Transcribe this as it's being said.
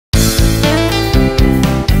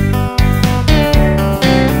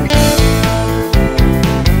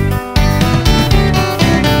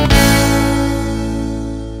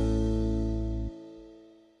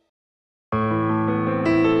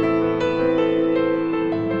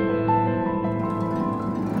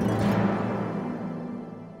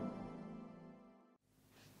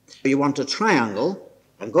You want a triangle,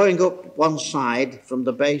 and going up one side from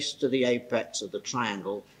the base to the apex of the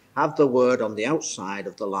triangle, have the word on the outside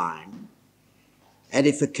of the line,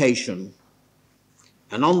 edification,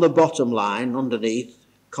 and on the bottom line, underneath,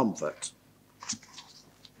 comfort.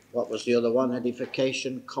 What was the other one?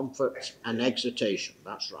 Edification, comfort, and exhortation.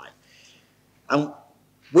 That's right. And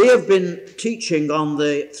we have been teaching on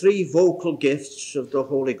the 3 vocal gifts of the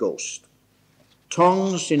Holy Ghost: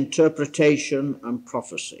 tongues, interpretation, and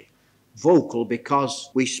prophecy. Vocal because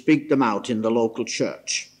we speak them out in the local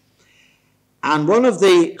church. And one of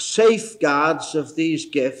the safeguards of these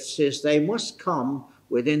gifts is they must come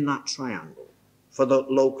within that triangle for the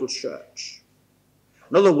local church.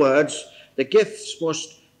 In other words, the gifts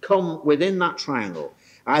must come within that triangle,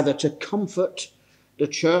 either to comfort the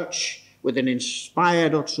church with an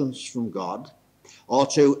inspired utterance from God, or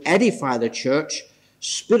to edify the church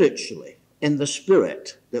spiritually, in the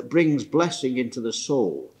spirit that brings blessing into the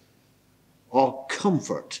soul, or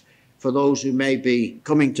comfort for those who may be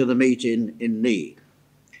coming to the meeting in need.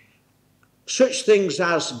 Such things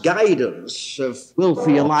as guidance of will for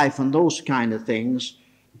your life and those kind of things,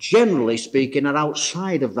 generally speaking, are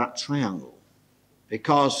outside of that triangle,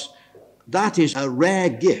 because that is a rare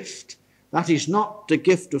gift. That is not the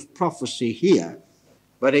gift of prophecy here,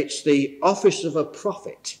 but it's the office of a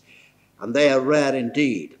prophet, and they are rare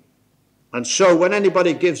indeed. And so when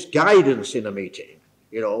anybody gives guidance in a meeting,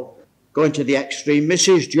 going to the extreme,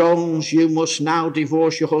 Mrs. Jones, you must now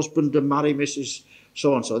divorce your husband and marry Mrs.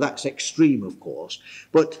 so-and-so. That's extreme, of course.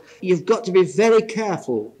 But you've got to be very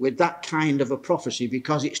careful with that kind of a prophecy,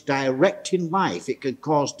 because it's direct in life. It could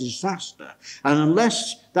cause disaster. And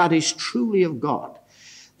unless that is truly of God,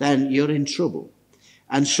 then you're in trouble.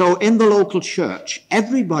 And so in the local church,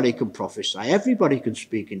 everybody can prophesy, everybody can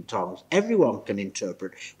speak in tongues, everyone can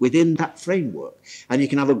interpret within that framework. And you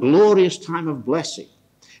can have a glorious time of blessing.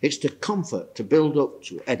 It's to comfort, to build up,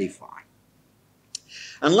 to edify.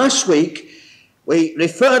 And last week, we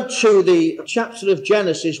referred to the chapter of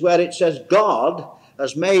Genesis where it says God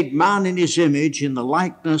has made man in his image, in the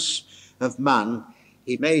likeness of man,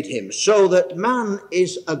 he made him, so that man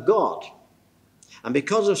is a god. And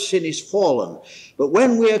because of sin is fallen. But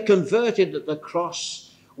when we are converted at the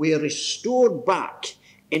cross, we are restored back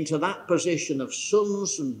into that position of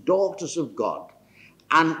sons and daughters of God.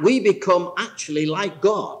 And we become actually like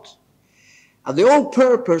God. And the whole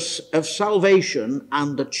purpose of salvation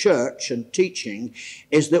and the church and teaching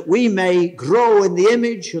is that we may grow in the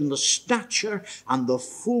image and the stature and the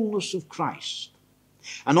fullness of Christ.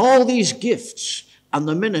 And all these gifts and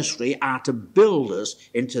the ministry are to build us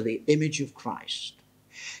into the image of Christ.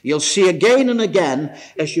 You'll see again and again,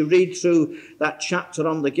 as you read through that chapter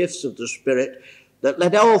on the gifts of the Spirit, that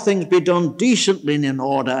let all things be done decently and in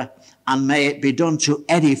order, and may it be done to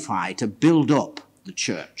edify, to build up the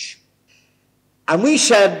church. And we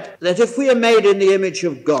said that if we are made in the image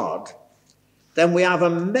of God, then we have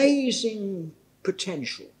amazing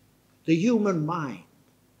potential. The human mind,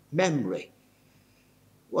 memory.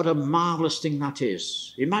 What a marvelous thing that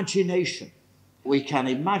is. Imagination. We can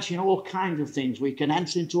imagine all kinds of things. We can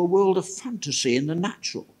enter into a world of fantasy in the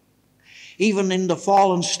natural. Even in the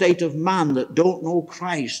fallen state of man that don't know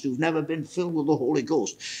Christ, who've never been filled with the Holy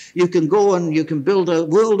Ghost, you can go and you can build a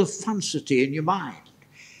world of fantasy in your mind.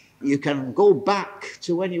 You can go back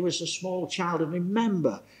to when you was a small child and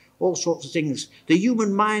remember all sorts of things. The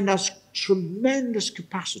human mind has tremendous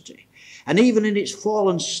capacity. And even in its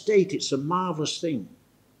fallen state, it's a marvelous thing.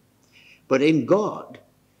 But in God,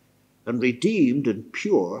 and redeemed and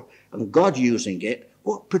pure, and God using it,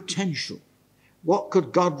 what potential? What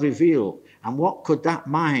could God reveal? And what could that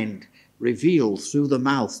mind reveal through the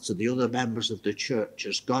mouth to the other members of the church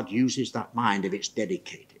as God uses that mind if it's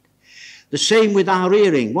dedicated? The same with our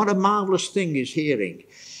hearing. What a marvelous thing is hearing.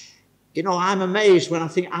 I'm amazed when I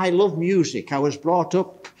think I love music. I was brought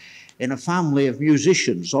up in a family of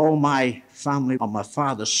musicians. All my family on my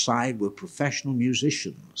father's side were professional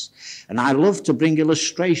musicians. And I love to bring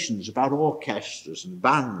illustrations about orchestras and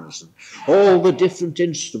bands and all the different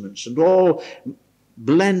instruments and all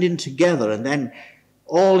blending together and then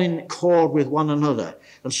all in accord with one another.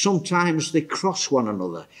 And sometimes they cross one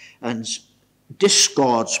another, and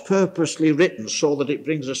discords purposely written so that it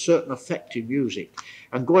brings a certain effect in music.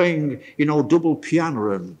 And going, double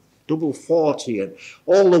piano and double 40 and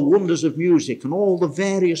all the wonders of music and all the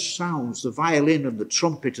various sounds, the violin and the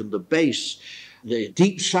trumpet and the bass, the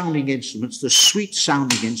deep sounding instruments, the sweet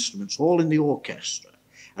sounding instruments, all in the orchestra.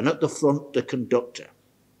 And at the front, the conductor.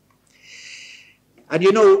 And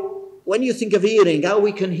when you think of hearing, how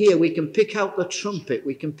we can hear, we can pick out the trumpet,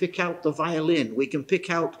 we can pick out the violin, we can pick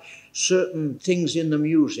out certain things in the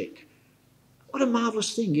music. What a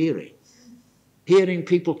marvellous thing, hearing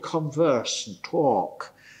people converse and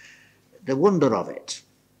talk, the wonder of it.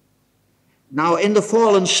 Now, in the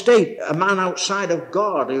fallen state, a man outside of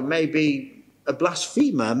God who may be a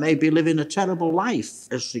blasphemer, may be living a terrible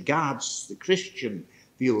life as regards the Christian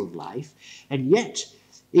view of life, and yet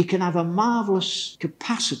he can have a marvellous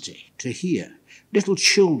capacity to hear. Little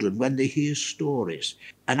children, when they hear stories,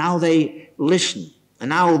 and how they listen,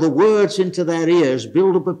 and how the words into their ears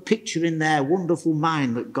build up a picture in their wonderful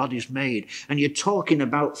mind that God has made. And you're talking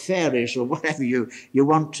about fairies or whatever you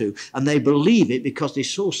want to, and they believe it because they're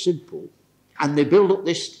so simple, and they build up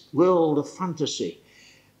this world of fantasy.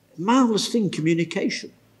 Marvellous thing,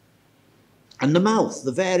 communication. And the mouth,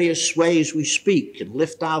 the various ways we speak and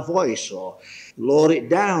lift our voice or lower it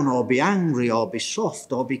down or be angry or be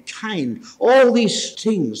soft or be kind. All these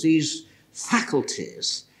things, these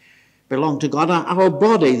faculties belong to God. Our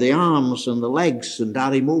body, the arms and the legs and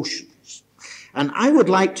our emotions. And I would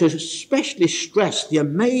like to especially stress the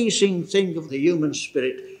amazing thing of the human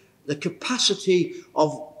spirit, the capacity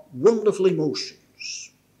of wonderful emotions.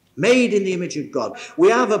 Made in the image of God. We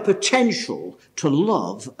have a potential to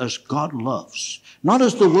love as God loves. Not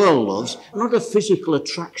as the world loves, not a physical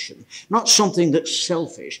attraction, not something that's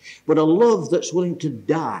selfish, but a love that's willing to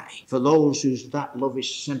die for those whose that love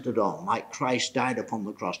is centered on, like Christ died upon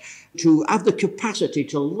the cross. To have the capacity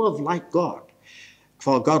to love like God.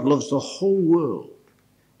 For God loves the whole world.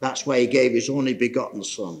 That's why he gave his only begotten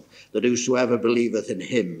Son, that whosoever believeth in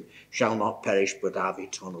him shall not perish but have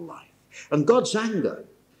eternal life. And God's anger,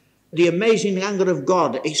 the amazing anger of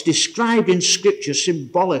God, it's described in Scripture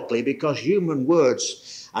symbolically because human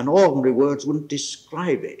words and ordinary words wouldn't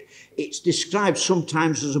describe it. It's described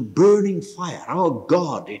sometimes as a burning fire. Our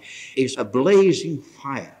God is a blazing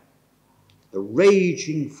fire, a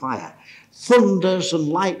raging fire. Thunders and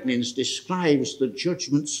lightnings describes the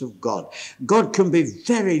judgments of God. God can be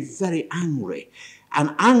very, very angry.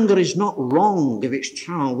 And anger is not wrong if it's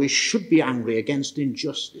channeled. We should be angry against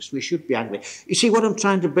injustice. We should be angry. You see what I'm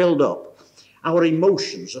trying to build up? Our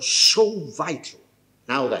emotions are so vital.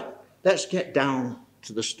 Now then, let's get down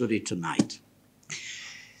to the study tonight.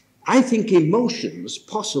 I think emotions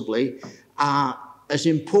possibly are as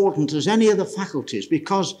important as any of the faculties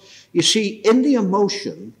because, you see, in the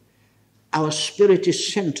emotion, our spirit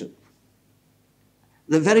is centered.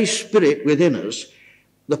 The very spirit within us,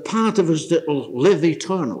 the part of us that will live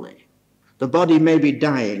eternally. The body may be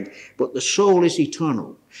dying, but the soul is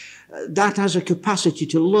eternal. That has a capacity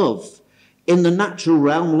to love. In the natural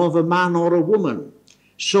realm, love a man or a woman.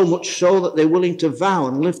 So much so that they're willing to vow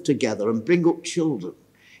and live together and bring up children.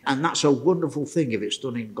 And that's a wonderful thing if it's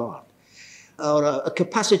done in God. Or a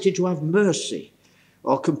capacity to have mercy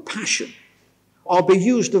or compassion. Or be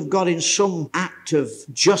used of God in some act of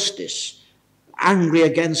justice. Angry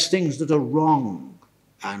against things that are wrong.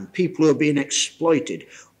 And people who are being exploited.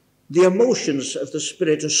 The emotions of the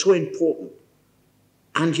Spirit are so important.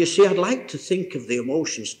 And you see, I'd like to think of the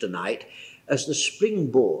emotions tonight as the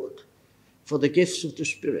springboard for the gifts of the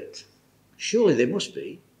Spirit. Surely they must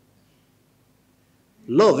be.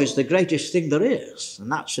 Love is the greatest thing there is,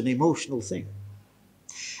 and that's an emotional thing.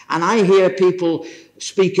 And I hear people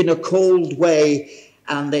speak in a cold way,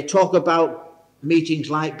 and they talk about meetings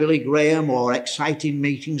like Billy Graham or exciting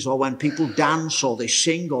meetings or when people dance or they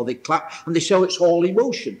sing or they clap and they say, oh, it's all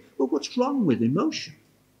emotion. Well, what's wrong with emotion?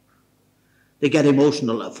 They get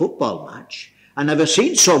emotional at a football match. I never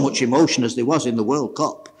seen so much emotion as there was in the World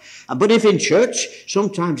Cup. But if in church,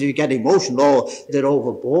 sometimes you get emotional, oh, they're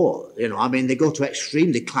overboard. They go to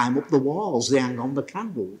extreme, they climb up the walls, they hang on the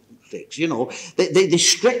candlesticks, they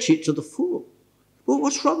stretch it to the full. Well,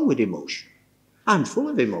 what's wrong with emotion? I'm full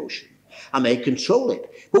of emotion. I may control it,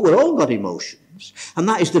 but we've all got emotions. And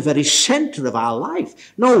that is the very center of our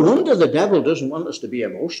life. No wonder the devil doesn't want us to be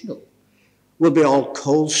emotional. We'll be all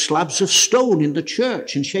cold slabs of stone in the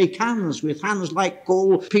church and shake hands with hands like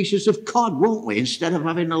cold pieces of cod, won't we? Instead of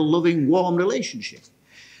having a loving, warm relationship.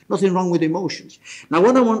 Nothing wrong with emotions. Now,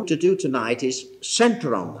 what I want to do tonight is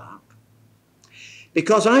center on that.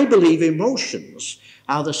 Because I believe emotions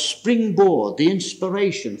are the springboard, the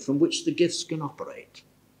inspiration from which the gifts can operate.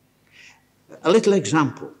 A little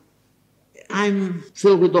example. I'm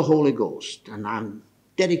filled with the Holy Ghost and I'm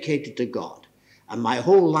dedicated to God. And my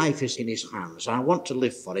whole life is in his hands. I want to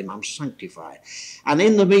live for him. I'm sanctified. And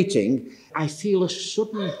in the meeting, I feel a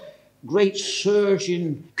sudden great surge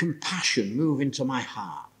in compassion move into my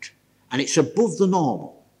heart. And it's above the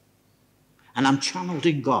normal. And I'm channeled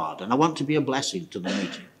in God. And I want to be a blessing to the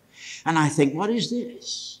meeting. And I think, what is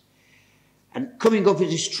this? And coming up with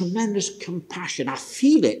this tremendous compassion, I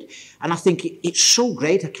feel it. And I think it's so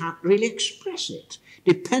great I can't really express it.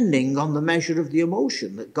 depending on the measure of the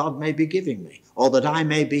emotion that God may be giving me or that I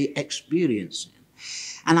may be experiencing.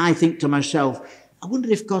 And I think to myself, I wonder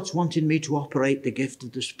if God's wanting me to operate the gift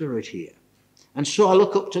of the Spirit here. And so I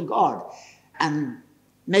look up to God, and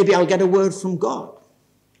maybe I'll get a word from God.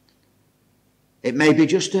 It may be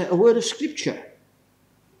just a word of scripture.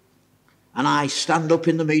 And I stand up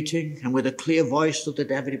in the meeting, and with a clear voice so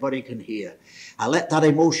that everybody can hear, I let that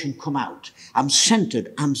emotion come out. I'm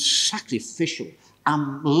centered, I'm sacrificial,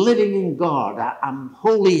 I'm living in God, I'm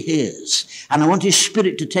wholly his. And I want his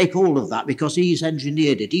Spirit to take hold of that because he's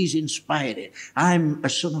engineered it, he's inspired it. I'm a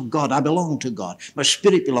son of God, I belong to God, my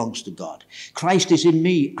spirit belongs to God. Christ is in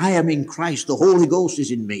me, I am in Christ, the Holy Ghost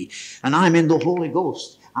is in me, and I'm in the Holy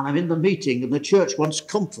Ghost. And I'm in the meeting, and the church wants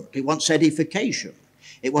comfort, it wants edification.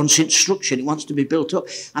 It wants instruction. It wants to be built up.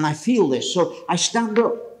 And I feel this. So I stand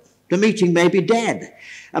up. The meeting may be dead.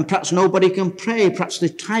 And perhaps nobody can pray. Perhaps they're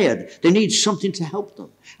tired. They need something to help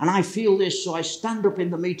them. And I feel this. So I stand up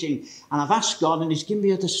in the meeting. And I've asked God. And he's given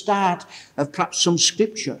me at the start of perhaps some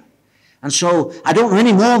scripture. And so I don't know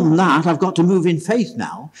any more than that. I've got to move in faith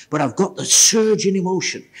now. But I've got the surge in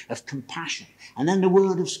emotion of compassion. And then the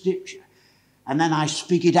word of scripture. And then I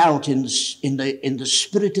speak it out in the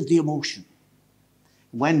spirit of the emotion.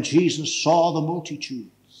 When Jesus saw the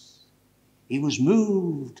multitudes, he was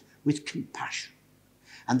moved with compassion.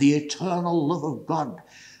 And the eternal love of God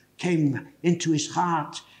came into his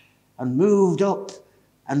heart and moved up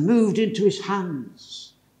and moved into his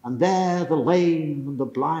hands. And there the lame and the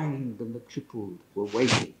blind and the crippled were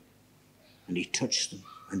waiting. And he touched them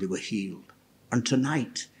and they were healed. And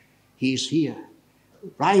tonight, he is here.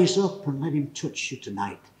 Rise up and let him touch you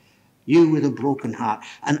tonight. You with a broken heart.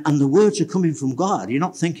 And the words are coming from God. You're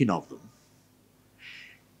not thinking of them.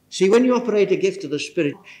 See, when you operate a gift of the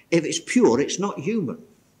Spirit, if it's pure, it's not human.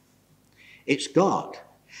 It's God.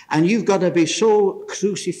 And you've got to be so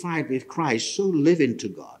crucified with Christ, so living to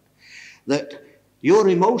God, that your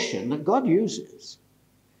emotion that God uses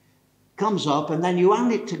comes up, and then you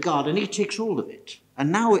hand it to God, and he takes hold of it.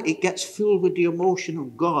 And now it gets filled with the emotion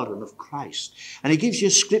of God and of Christ. And he gives you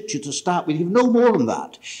scripture to start with. You've no more than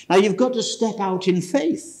that. Now you've got to step out in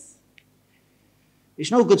faith. It's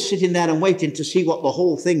no good sitting there and waiting to see what the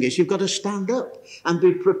whole thing is. You've got to stand up and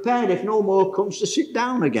be prepared if no more comes to sit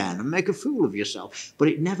down again and make a fool of yourself. But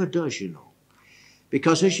it never does, you know.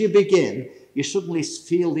 Because as you begin, you suddenly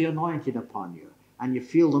feel the anointing upon you. And you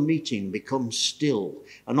feel the meeting become still.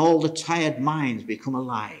 And all the tired minds become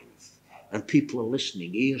alive. And people are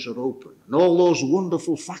listening, ears are open. And all those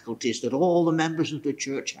wonderful faculties that all the members of the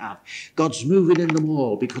church have, God's moving in them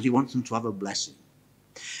all because he wants them to have a blessing.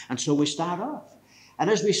 And so we start off. And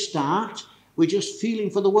as we start, we're just feeling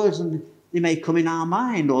for the words. And they may come in our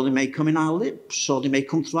mind, or they may come in our lips, or they may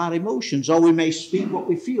come through our emotions, or we may speak what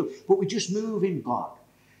we feel. But we just move in God.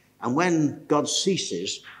 And when God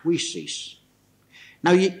ceases, we cease.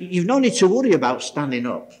 Now, you've no need to worry about standing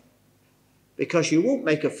up. Because you won't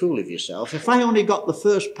make a fool of yourself. If I only got the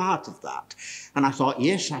first part of that, and I thought,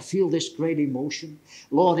 yes, I feel this great emotion.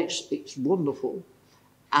 Lord, it's wonderful.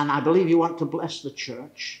 And I believe you want to bless the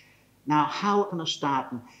church. Now, how can I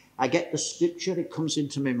start? And I get the scripture, it comes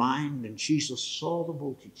into my mind, and Jesus saw the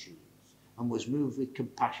multitudes and was moved with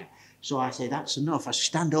compassion. So I say, that's enough. I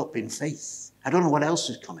stand up in faith. I don't know what else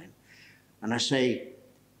is coming. And I say,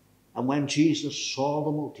 and when Jesus saw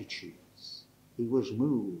the multitudes, he was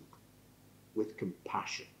moved with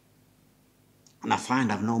compassion. And I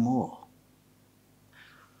find I've no more.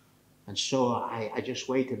 And so I just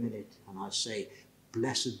wait a minute and I say,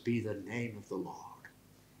 blessed be the name of the Lord.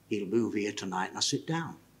 He'll move here tonight, and I sit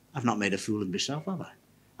down. I've not made a fool of myself, have I?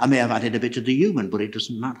 I may have added a bit of the human, but it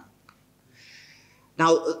doesn't matter.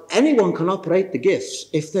 Now, anyone can operate the gifts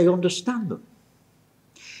if they understand them.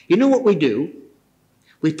 You know what we do?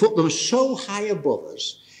 We put them so high above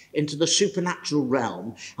us into the supernatural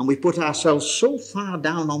realm, and we put ourselves so far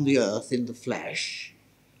down on the earth in the flesh,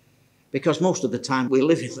 because most of the time we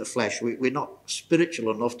live in the flesh. We're not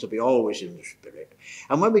spiritual enough to be always in the spirit.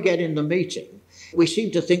 And when we get in the meeting, we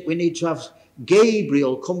seem to think we need to have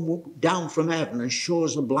Gabriel come down from heaven and show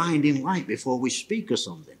us a blinding light before we speak or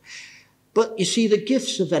something. But you see, the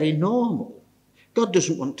gifts are very normal. God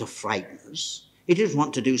doesn't want to frighten us. He doesn't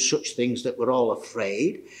want to do such things that we're all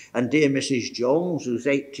afraid. And dear Mrs. Jones, who's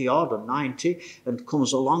 80-odd or 90, and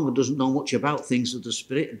comes along and doesn't know much about things of the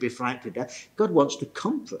Spirit and be frightened to death. God wants to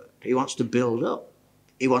comfort. He wants to build up.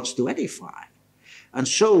 He wants to edify. And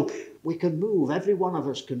so we can move, every one of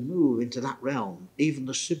us can move into that realm, even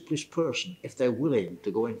the simplest person, if they're willing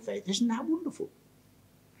to go in faith. Isn't that wonderful?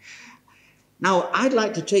 Now, I'd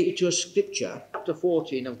like to take you to a scripture, chapter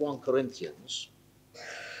 14 of 1 Corinthians.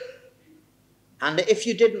 And if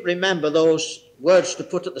you didn't remember those words to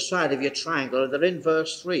put at the side of your triangle, they're in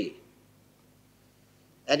verse 3.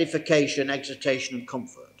 Edification, exhortation, and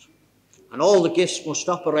comfort. And all the gifts must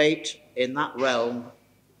operate in that realm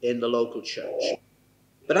in the local church.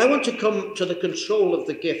 But I want to come to the control of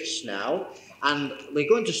the gifts now, and we're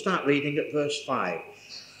going to start reading at verse 5.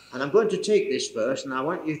 And I'm going to take this verse, and I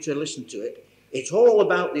want you to listen to it. It's all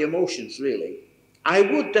about the emotions, really. I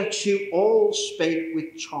would that you all spake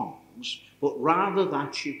with tongues, but rather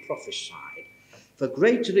that you prophesied. For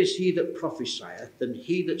greater is he that prophesieth than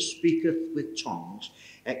he that speaketh with tongues,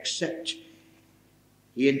 except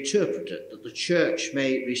he interpreteth, that the church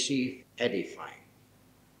may receive edifying.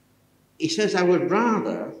 He says, I would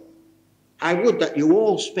that you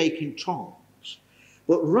all spake in tongues,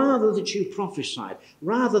 but rather that you prophesied,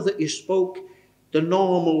 rather that you spoke the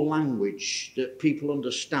normal language that people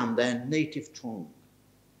understand, their native tongue.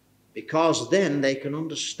 Because then they can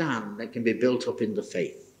understand, they can be built up in the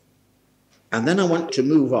faith. And then I want to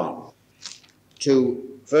move on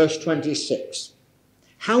to verse 26.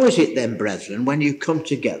 How is it then, brethren, when you come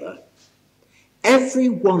together, every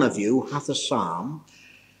one of you hath a psalm,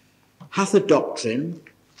 hath a doctrine,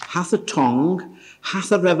 hath a tongue,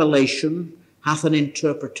 hath a revelation, hath an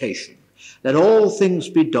interpretation. Let all things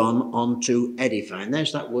be done unto edifying.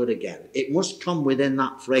 There's that word again. It must come within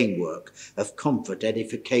that framework of comfort,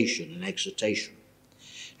 edification, and exhortation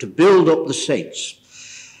to build up the saints.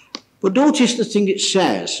 But notice the thing it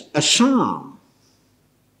says, a psalm.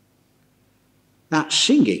 That's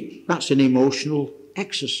singing. That's an emotional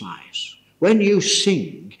exercise. When you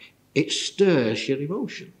sing, it stirs your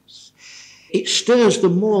emotions. It stirs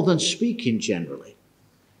them more than speaking generally.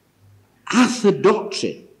 Hath a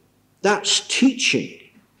doctrine. That's teaching.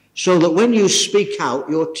 So that when you speak out,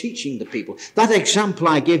 you're teaching the people. That example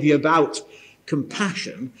I give you about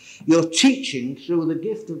compassion, you're teaching through the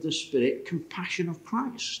gift of the Spirit, compassion of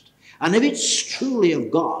Christ. And if it's truly of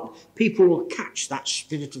God, people will catch that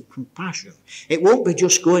spirit of compassion. It won't be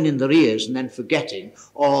just going in their ears and then forgetting,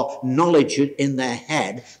 or knowledge in their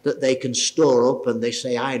head that they can store up and they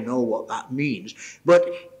say, I know what that means.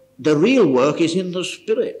 But the real work is in the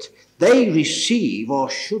Spirit. They receive, or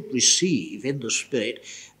should receive in the Spirit,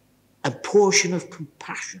 a portion of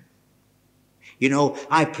compassion. You know,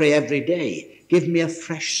 I pray every day, give me a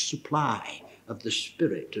fresh supply of the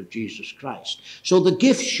Spirit of Jesus Christ. So the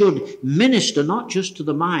gift should minister not just to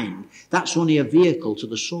the mind, that's only a vehicle to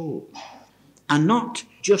the soul, and not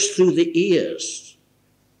just through the ears,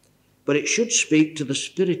 but it should speak to the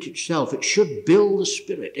Spirit itself. It should build the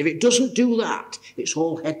Spirit. If it doesn't do that, it's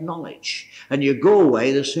all head knowledge, and you go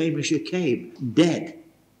away the same as you came, dead.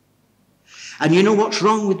 And you know what's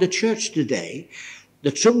wrong with the church today?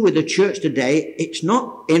 The trouble with the church today, it's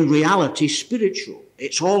not in reality spiritual.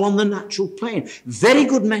 It's all on the natural plane. Very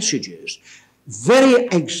good messages, very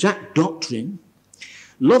exact doctrine,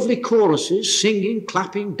 lovely choruses, singing,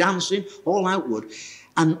 clapping, dancing, all outward.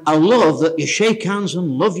 And I love that you shake hands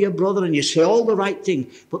and love your brother and you say all the right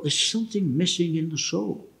things, but there's something missing in the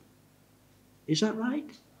soul. Is that right?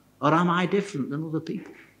 Or am I different than other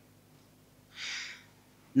people?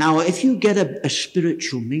 Now, if you get a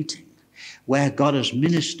spiritual meeting where God has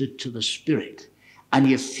ministered to the Spirit, and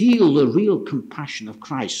you feel the real compassion of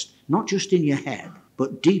Christ, not just in your head,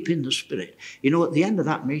 but deep in the Spirit, you know, at the end of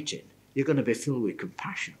that meeting, you're going to be filled with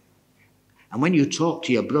compassion. And when you talk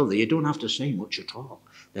to your brother, you don't have to say much at all.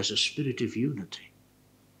 There's a spirit of unity.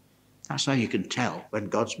 That's how you can tell when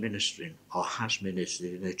God's ministering or has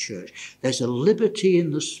ministered in a church. There's a liberty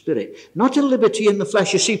in the Spirit, not a liberty in the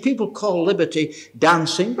flesh. You see, people call liberty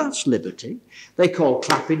dancing, that's liberty. They call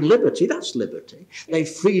clapping liberty, that's liberty. They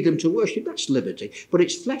freedom to worship, that's liberty. But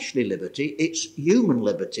it's fleshly liberty, it's human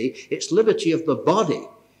liberty, it's liberty of the body,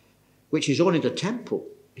 which is only the temple,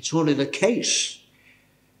 it's only the case.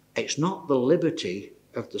 It's not the liberty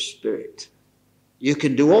of the Spirit. You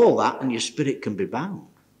can do all that and your spirit can be bound.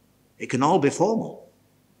 It can all be formal,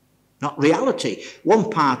 not reality. One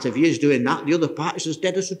part of you is doing that, the other part is as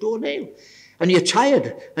dead as a doornail. And you're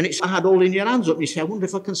tired, and it's hard holding your hands up, and you say, I wonder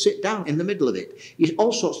if I can sit down in the middle of it.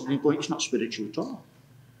 All sorts of things going, it's not spiritual at all.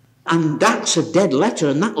 And that's a dead letter,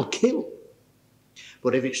 and that'll kill.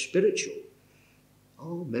 But if it's spiritual,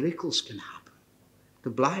 oh, miracles can happen. The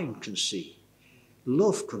blind can see.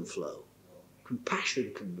 Love can flow.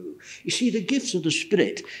 Compassion can move. You see, the gifts of the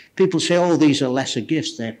Spirit, people say, oh, these are lesser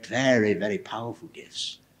gifts. They're very, very powerful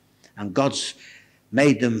gifts. And God's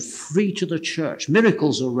made them free to the church.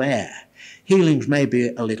 Miracles are rare. Healings may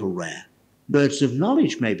be a little rare. Words of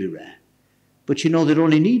knowledge may be rare. But you know, they're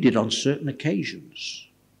only needed on certain occasions.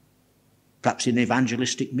 Perhaps in an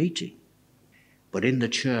evangelistic meeting. But in the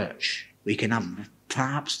church, we can have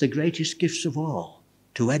perhaps the greatest gifts of all,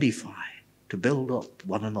 to edify, to build up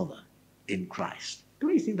one another in Christ.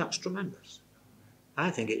 Don't you think that's tremendous? I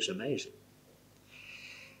think it's amazing.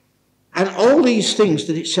 And all these things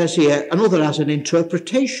that it says here, another has an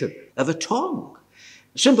interpretation of a tongue.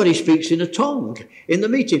 Somebody speaks in a tongue in the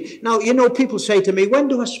meeting. Now, you know, people say to me, when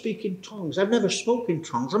do I speak in tongues? I've never spoken in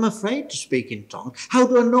tongues. I'm afraid to speak in tongues. How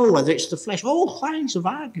do I know whether it's the flesh? All kinds of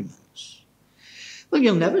arguments. Well,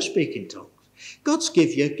 you'll never speak in tongues. God's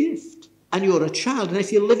given you a gift, and you're a child. And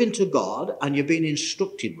if you're living to God and you're being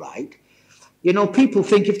instructed right, you know, people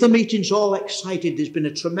think if the meeting's all excited, there's been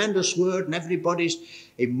a tremendous word and everybody's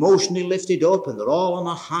emotionally lifted up and they're all on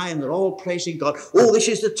a high and they're all praising God. Oh, this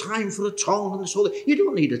is the time for a tongue and this whole thing. You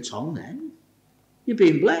don't need a tongue then. You're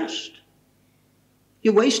being blessed.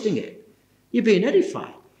 You're wasting it. You're being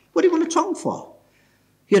edified. What do you want a tongue for?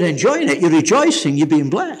 You're enjoying it. You're rejoicing. You're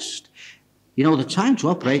being blessed. You know, the time to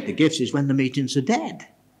operate the gifts is when the meetings are dead.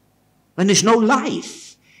 When there's no life.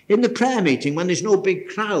 In the prayer meeting, when there's no big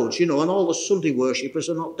crowds, you know, and all the Sunday worshippers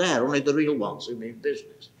are not there, only the real ones who mean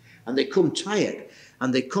business. And they come tired,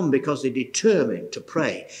 and they come because they're determined to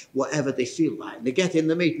pray whatever they feel like. They get in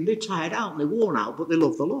the meeting, they're tired out and they're worn out, but they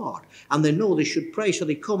love the Lord. And they know they should pray, so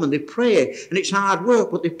they come and they pray. And it's hard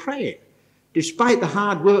work, but they pray. Despite the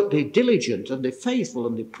hard work, they're diligent and they're faithful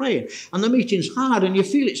and they're praying. And the meeting's hard and you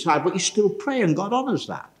feel it's hard, but you still pray and God honours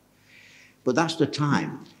that. But that's the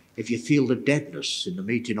time. If you feel the deadness in the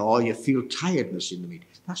meeting or you feel tiredness in the meeting,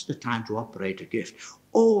 that's the time to operate a gift.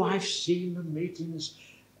 Oh, I've seen the meetings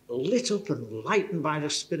lit up and lightened by the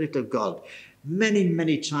Spirit of God many,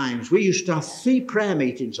 many times. We used to have 3 prayer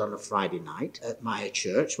meetings on a Friday night at my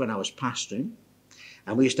church when I was pastoring.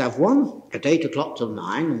 And we used to have one at 8 o'clock till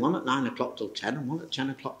 9, and one at 9 o'clock till 10, and one at 10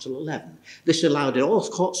 o'clock till 11. This allowed all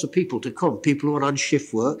sorts of people to come, people who were on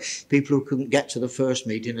shift work, people who couldn't get to the first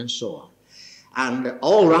meeting and so on. And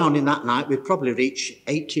all round in that night, we'd probably reach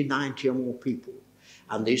 80, 90 or more people.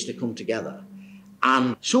 And they used to come together.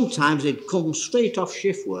 And sometimes they'd come straight off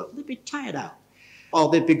shift work. They'd be tired out. Or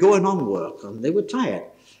they'd be going on work and they were tired.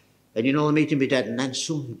 And you know, the meeting would be dead and then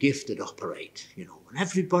some gift would operate, you know. And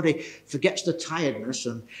everybody forgets the tiredness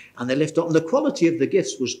and they lift up. And the quality of the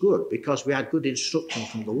gifts was good because we had good instruction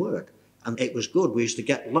from the Word. And it was good. We used to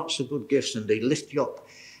get lots of good gifts and they lift you up.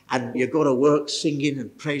 And you go to work singing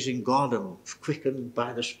and praising God and quickened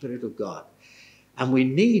by the Spirit of God. And we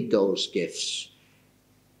need those gifts.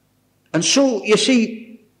 And so, you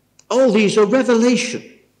see, all these are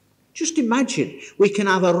revelation. Just imagine, we can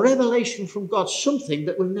have a revelation from God, something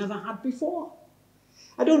that we've never had before.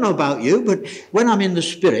 I don't know about you, but when I'm in the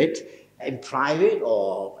Spirit, in private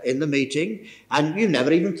or in the meeting, and you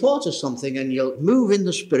never even thought of something, and you'll move in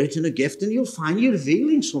the Spirit in a gift, and you'll find you're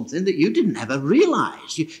revealing something that you didn't ever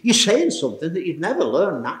realise. You're saying something that you'd never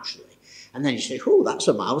learned naturally. And then you say, oh, that's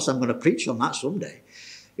a mouse, I'm going to preach on that someday.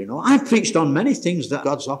 You know, I've preached on many things that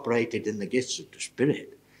God's operated in the gifts of the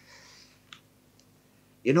Spirit.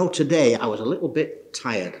 You know, today I was a little bit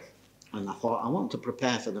tired, and I thought, I want to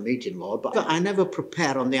prepare for the meeting, Lord, but I never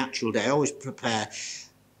prepare on the actual day. I always prepare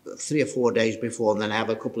 3 or 4 days before, and then I have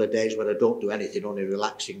a couple of days where I don't do anything, only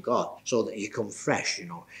relaxing God, so that you come fresh, you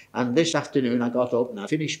know. And this afternoon I got up and I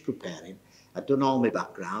finished preparing. I'd done all my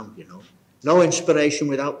background, you know. No inspiration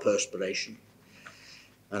without perspiration.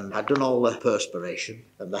 And I'd done all the perspiration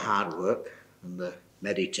and the hard work and the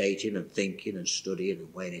meditating and thinking and studying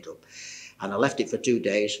and weighing it up. And I left it for 2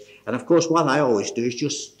 days. And of course, what I always do is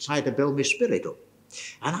just try to build my spirit up.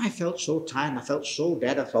 And I felt so tired and I felt so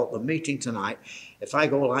dead. I thought the meeting tonight, if I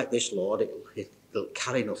go like this, Lord, it'll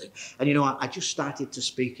carry nothing. And you know, I just started to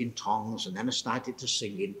speak in tongues, and then I started to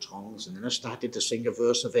sing in tongues, and then I started to sing a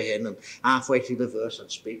verse of a hymn, and halfway through the verse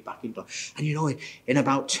I'd speak back in tongues. And you know, in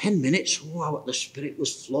about 10 minutes, wow, the Spirit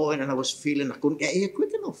was flowing, and I was feeling I couldn't get here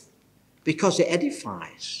quick enough. Because it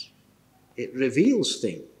edifies, it reveals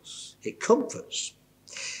things, it comforts.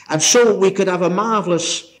 And so we could have a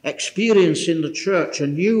marvellous experience in the church, a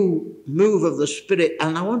new move of the Spirit.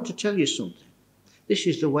 And I want to tell you something. This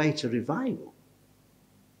is the way to revival.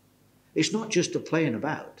 It's not just a playing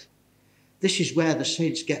about. This is where the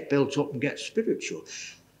saints get built up and get spiritual.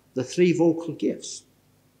 The 3 vocal gifts.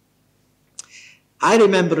 I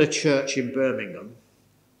remember a church in Birmingham,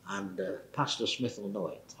 and Pastor Smith will know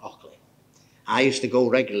it, Hockley. I used to go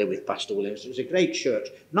regularly with Pastor Williams. It was a great church.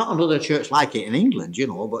 Not another church like it in England, you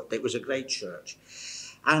know, but it was a great church.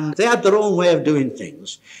 And they had their own way of doing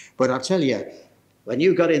things. But I'll tell you, when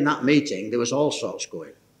you got in that meeting, there was all sorts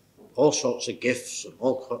going. all sorts of gifts and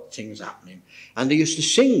all sorts of things happening. And they used to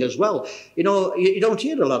sing as well. You know, you don't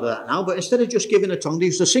hear a lot of that now, but instead of just giving a tongue, they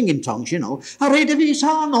used to sing in tongues, you know. Then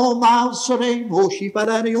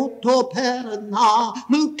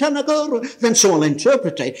someone will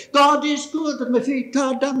interpret it. God is good and my feet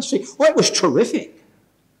are dancing. Oh, it was terrific.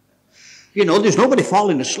 You know, there's nobody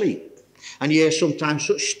falling asleep. And you hear sometimes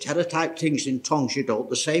such stereotype things in tongues, you don't,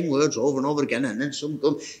 the same words over and over again, and then some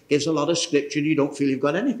gives a lot of scripture and you don't feel you've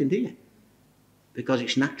got anything, do you? Because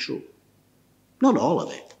it's natural. Not all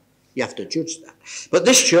of it. You have to judge that. But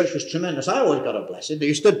this church was tremendous. I always got a blessing. They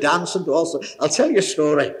used to dance and do all sorts. I'll tell you a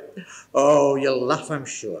story. Oh, you'll laugh, I'm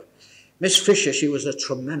sure. Miss Fisher, she was a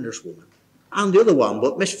tremendous woman. And the other one,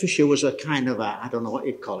 but Miss Fisher was a kind of a, I don't know what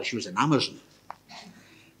you'd call it, she was an Amazon.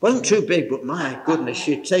 Wasn't too big, but my goodness,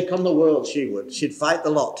 she'd take on the world, she would. She'd fight the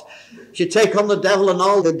lot. She'd take on the devil and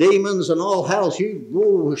all the demons and all hell. She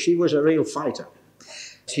was a real fighter.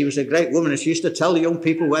 She was a great woman, and she used to tell the young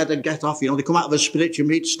people where to get off. You know, they come out of a spiritual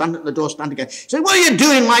meeting, stand at the door, stand again. She said, what are you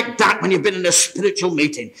doing like that when you've been in a spiritual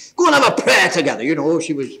meeting? Go and have a prayer together. You know,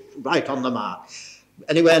 she was right on the mark.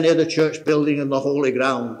 Anywhere near the church building and the holy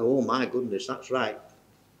ground. Oh, my goodness, that's right.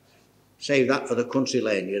 Save that for the country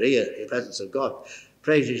lane. You're here in the presence of God.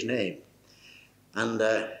 Praise his name. And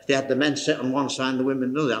they had the men sit on one side and the women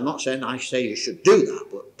another. I'm not saying I say you should do that,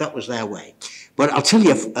 but that was their way. But I'll tell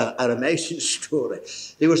you an amazing story.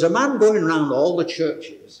 There was a man going around all the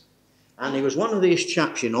churches, and he was one of these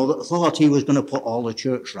chaps, you know, that thought he was going to put all the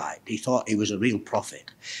church right. He thought he was a real prophet.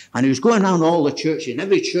 And he was going around all the churches. In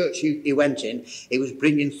every church he went in, he was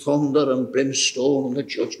bringing thunder and brimstone and the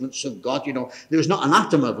judgments of God. You know, there was not an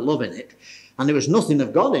atom of love in it, and there was nothing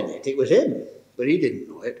of God in it. It was him. But he didn't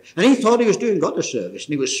know it. And he thought he was doing God a service,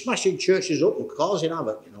 and he was smashing churches up and causing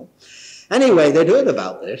havoc, you know. Anyway, they'd heard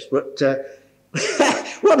about this, but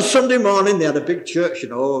one Sunday morning they had a big church, you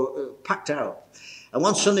know, packed out. And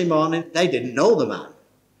one Sunday morning they didn't know the man.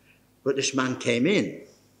 But this man came in,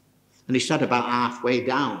 and he sat about halfway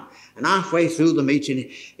down. And halfway through the meeting,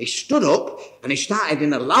 he stood up, and he started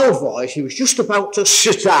in a loud voice. He was just about to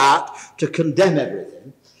start to condemn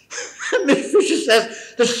everything. And Miss Fisher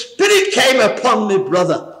says, the Spirit came upon me,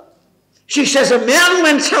 brother. She says, and my hand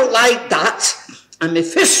went out like that, and my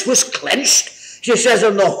fist was clenched. She says,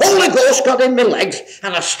 and the Holy Ghost got in my legs,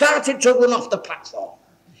 and I started to run off the platform.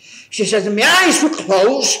 She says, and my eyes were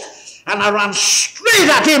closed, and I ran straight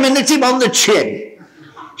at him and hit him on the chin.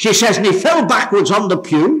 She says, and he fell backwards on the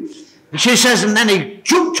pew. And she says, and then he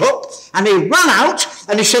jumped up, and he ran out,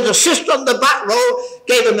 and he said, the sister on the back row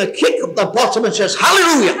gave him a kick up the bottom and says,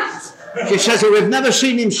 hallelujah. She says, we've never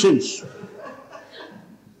seen him since.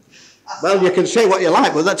 Well, you can say what you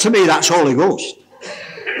like, but to me, that's Holy Ghost.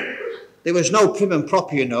 There was no prim and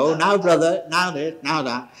proper, you know. Now, brother, now this, now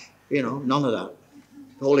that. You know, none of that.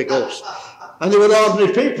 Holy Ghost. And they were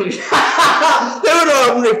ordinary people. They were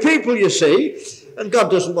ordinary people, you see. And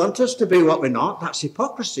God doesn't want us to be what we're not. That's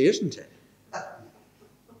hypocrisy, isn't it?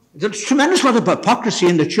 There's a tremendous lot of hypocrisy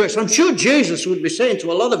in the church. I'm sure Jesus would be saying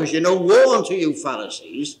to a lot of us, you know, woe unto you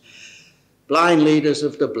Pharisees, blind leaders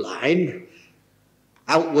of the blind.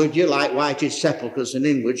 Outward you're like whited sepulchres, and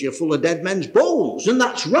inward you're full of dead men's bones. And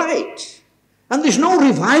that's right. And there's no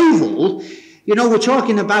revival. You know, we're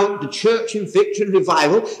talking about the church in victory and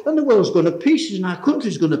revival, and the world's going to pieces, and our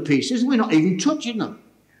country's going to pieces, and we're not even touching them.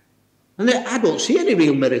 And I don't see any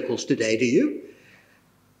real miracles today, do you?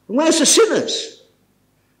 And where's the sinners?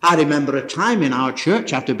 I remember a time in our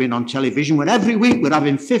church, after being on television, when every week we're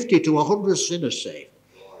having 50 to 100 sinners saved.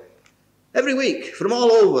 Every week, from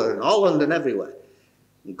all over, in Holland and everywhere.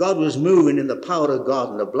 And God was moving in the power of God,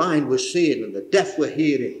 and the blind were seeing, and the deaf were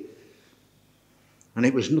hearing. And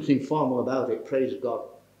it was nothing formal about it, praise God.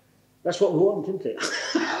 That's what we want, isn't it?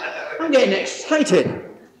 I'm getting excited.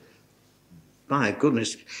 My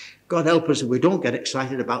goodness, God help us if we don't get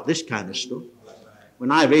excited about this kind of stuff. When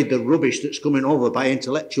I read the rubbish that's coming over by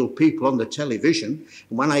intellectual people on the television,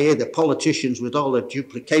 and when I hear the politicians with all the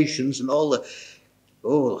duplications and all the...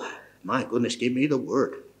 Oh, my goodness, give me the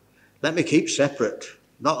word. Let me keep separate,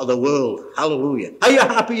 not of the world. Hallelujah. Are you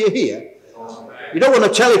happy you're here? You don't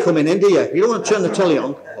want a telly coming in, do you? You don't want to turn the telly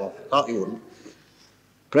on. Oh, I thought you wouldn't.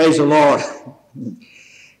 Praise the Lord.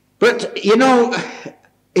 But, you know,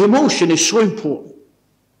 emotion is so important.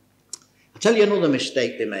 I'll tell you another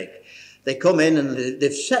mistake they make. They come in and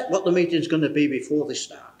they've set what the meeting's going to be before they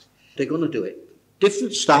start. They're going to do it.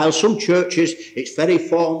 Different styles. Some churches, it's very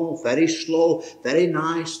formal, very slow, very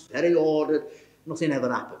nice, very ordered. Nothing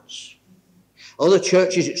ever happens. Other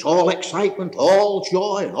churches, it's all excitement, all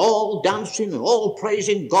joy, and all dancing, and all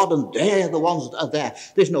praising God, and they're the ones that are there.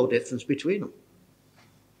 There's no difference between them.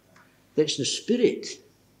 It's the Spirit.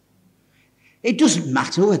 It doesn't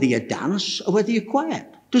matter whether you dance or whether you're quiet.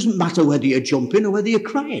 It doesn't matter whether you're jumping or whether you're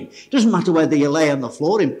crying. It doesn't matter whether you lay on the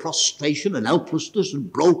floor in prostration and helplessness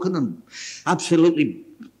and broken and absolutely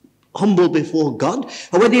humble before God,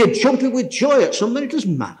 or whether you're jumping with joy at something. It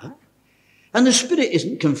doesn't matter. And the Spirit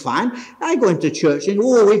isn't confined. I go into church and,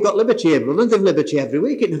 oh, we've got liberty here, brother. There's liberty every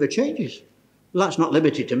week. It never changes. Well, that's not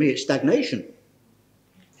liberty to me. It's stagnation.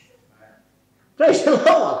 Praise the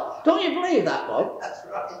Lord. Don't you believe that, Bob? That's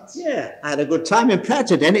right. Yeah. I had a good time in prayer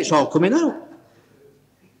today and it's all coming out.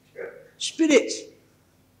 Spirit.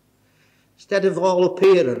 Instead of all up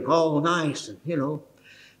here and all nice and,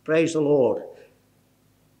 praise the Lord.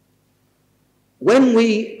 When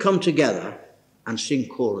we come together and sing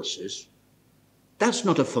choruses, that's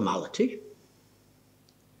not a formality.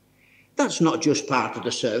 That's not just part of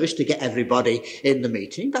the service to get everybody in the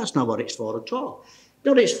meeting. That's not what it's for at all.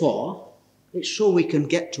 What it's for, it's so we can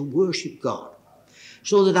get to worship God,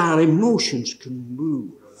 so that our emotions can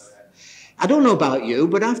move. I don't know about you,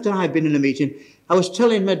 but after I've been in a meeting, I was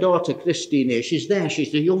telling my daughter Christine here, she's there,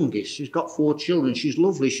 she's the youngest, she's got 4 children, she's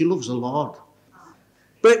lovely, she loves the Lord.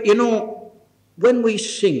 But when we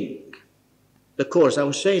sing the chorus, I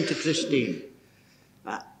was saying to Christine,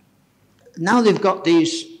 now they've got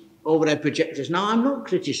these overhead projectors. Now, I'm not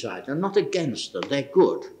criticising, I'm not against them. They're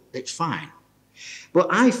good. It's fine. But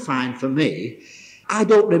I find for me, I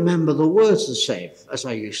don't remember the words the same as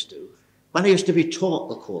I used to. When I used to be taught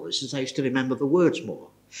the choruses, I used to remember the words more.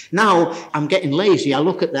 Now, I'm getting lazy. I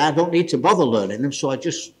look at that. I don't need to bother learning them, so I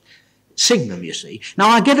just sing them, you see. Now,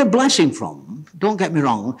 I get a blessing from them, don't get me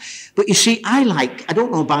wrong, but you see, I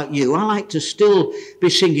don't know about you, I like to still be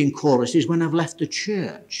singing choruses when I've left the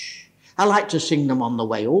church. I like to sing them on the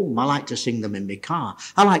way home. I like to sing them in my car.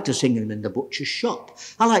 I like to sing them in the butcher's shop.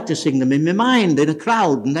 I like to sing them in my mind, in a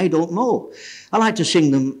crowd, and they don't know. I like to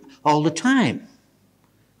sing them all the time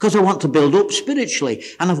because I want to build up spiritually,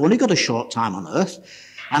 and I've only got a short time on earth,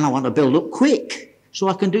 and I want to build up quick so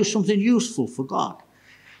I can do something useful for God.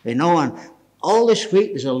 And all this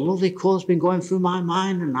week there's a lovely chorus been going through my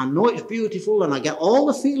mind, and I know it's beautiful, and I get all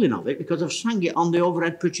the feeling of it because I've sang it on the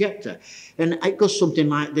overhead projector. And it goes something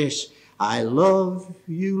like this: I love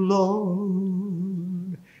you,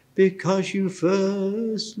 Lord, because you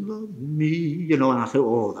first loved me. And I thought,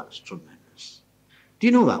 oh, that's tremendous. Do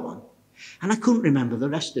you know that one? And I couldn't remember the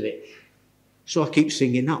rest of it. So I keep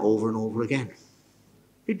singing that over and over again.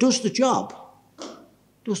 It does the job.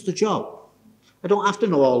 Does the job. I don't have to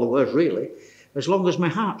know all the words, really, as long as my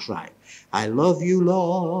heart's right. I love you,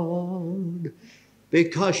 Lord,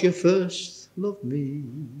 because you first loved me.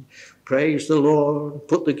 Praise the Lord.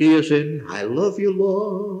 Put the gears in. I love you,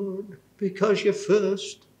 Lord, because you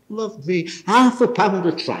first loved me. £0.5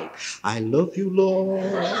 a tripe. I love you, Lord,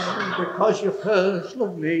 because you first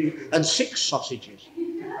loved me. And 6 sausages.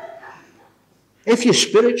 If you're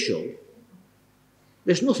spiritual,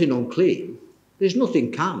 there's nothing unclean. There's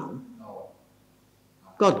nothing carnal.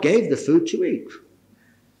 God gave the food to eat.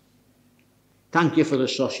 Thank you for the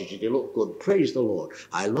sausages. They look good. Praise the Lord.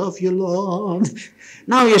 I love you, Lord.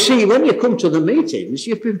 Now, you see, when you come to the meetings,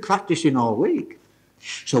 you've been practicing all week.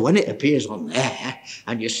 So when it appears on there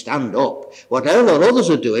and you stand up, whatever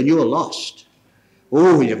others are doing, you're lost.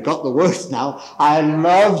 Oh, you've got the words now. I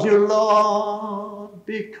love you, Lord,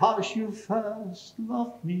 because you first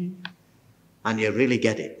loved me. And you really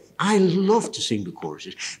get it. I love to sing the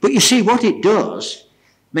choruses. But you see, what it does,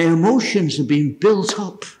 my emotions are being built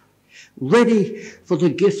up, ready for the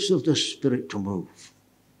gifts of the Spirit to move.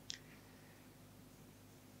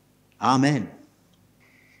 Amen.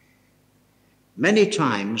 Many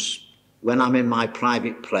times when I'm in my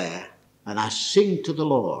private prayer and I sing to the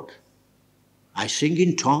Lord, I sing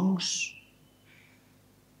in tongues,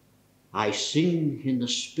 I sing in the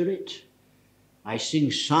Spirit, I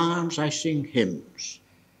sing psalms, I sing hymns.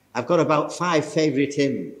 I've got about 5 favourite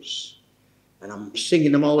hymns. And I'm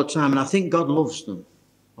singing them all the time, and I think God loves them.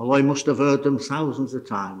 Although he must have heard them thousands of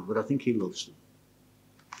times, but I think he loves them.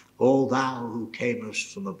 O thou who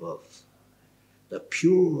camest from above, the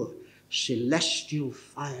pure celestial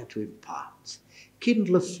fire to impart,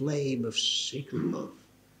 kindle a flame of sacred love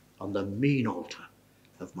on the mean altar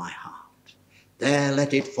of my heart. There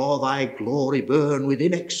let it for thy glory burn with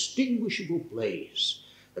inextinguishable blaze,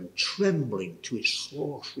 and trembling to its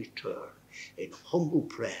source return in humble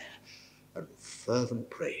prayer and fervent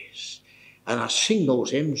praise. And I sing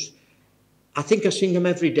those hymns. I think I sing them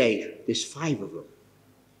every day. There's 5 of them.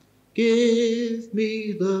 Give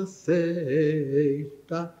me the faith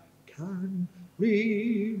that can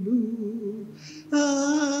remove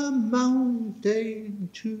a mountain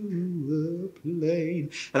to a plain.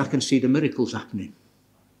 And I can see the miracles happening.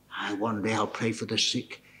 One day I'll pray for the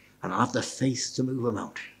sick, and I'll have the faith to move a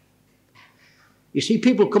mountain. You see,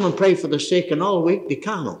 people come and pray for the sick, and all week they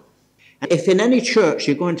can't. And if in any church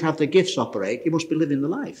you're going to have the gifts operate, you must be living the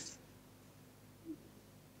life.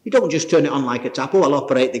 You don't just turn it on like a tap. Oh, I'll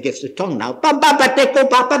operate the gifts of tongue now.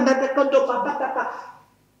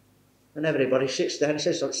 And everybody sits there and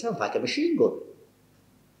says, oh, it sounds like a machine gun.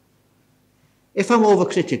 If I'm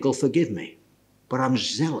overcritical, forgive me. But I'm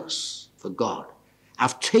zealous for God.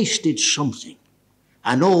 I've tasted something.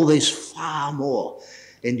 I know there's far more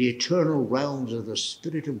in the eternal realms of the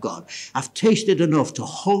Spirit of God. I've tasted enough to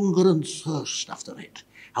hunger and thirst after it.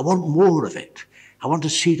 I want more of it. I want to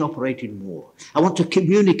see it operating more. I want to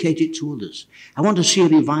communicate it to others. I want to see a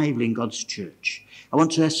revival in God's church. I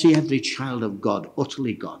want to see every child of God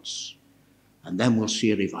utterly God's. And then we'll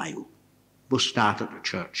see a revival. We'll start at the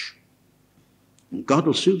church. And God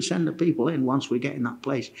will soon send the people in once we get in that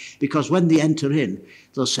place. Because when they enter in,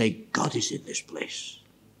 they'll say, God is in this place.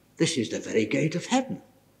 This is the very gate of heaven.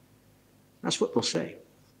 That's what they'll say.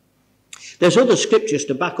 There's other scriptures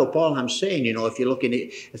to back up all I'm saying, you know, if you're looking at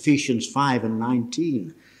Ephesians 5 and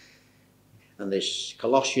 19. And this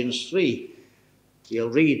Colossians 3. You'll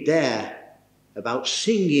read there about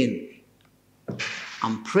singing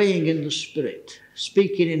and praying in the Spirit,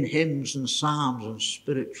 speaking in hymns and psalms and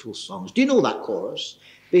spiritual songs. Do you know that chorus?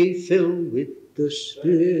 Be filled with the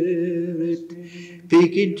Spirit,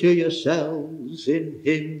 speaking to yourselves in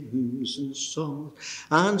hymns and songs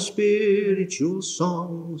and spiritual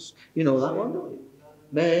songs. You know that one, don't you?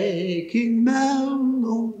 Making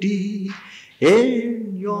melody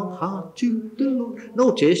in your heart to the Lord.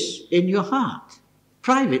 Notice, in your heart,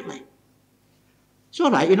 privately. It's all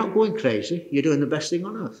right, you're not going crazy. You're doing the best thing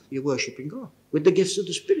on earth. You're worshipping God with the gifts of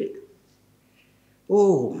the Spirit.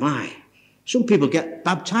 Oh, my. Some people get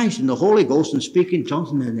baptized in the Holy Ghost and speak in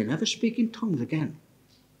tongues, and then they never speak in tongues again.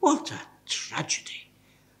 What a tragedy.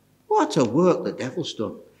 What a work the devil's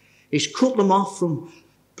done. He's cut them off from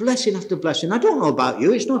blessing after blessing. I don't know about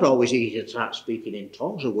you. It's not always easy to start speaking in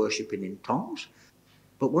tongues or worshipping in tongues.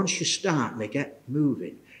 But once you start and they get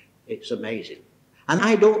moving, it's amazing. And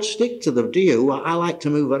I don't stick to them, do you? I like to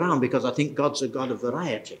move around because I think God's a God of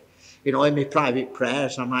variety. You know, in my private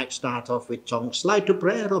prayers, I might start off with tongues. Slide to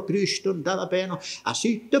prayer, o Christum della beno,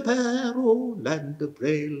 asite per, O land of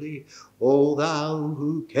Braille, O thou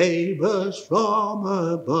who camest from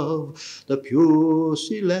above, the pure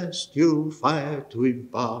celestial fire to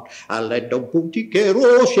impart. I'm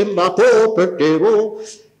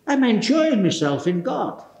enjoying myself in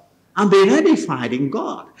God. I'm being edified in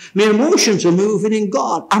God. My emotions are moving in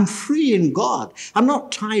God. I'm free in God. I'm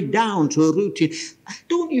not tied down to a routine.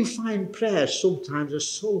 Don't you find prayers sometimes are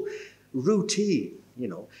so routine, you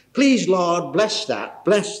know? Please, Lord, bless that,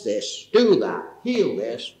 bless this, do that, heal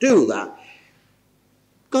this, do that.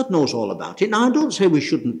 God knows all about it. Now, I don't say we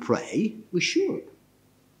shouldn't pray. We should.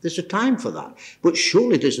 There's a time for that. But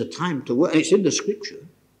surely there's a time to work. And it's in the Scripture.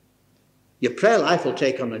 Your prayer life will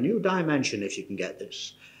take on a new dimension if you can get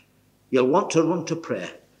this. You'll want to run to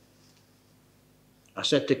prayer. I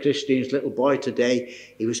said to Christine's little boy today,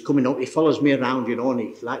 he was coming up, he follows me around, you know, and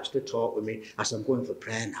he likes to talk with me. I said, I'm going for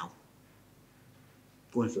prayer now.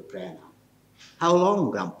 Going for prayer now. How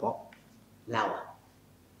long, Grandpa? An hour.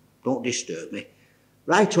 Don't disturb me.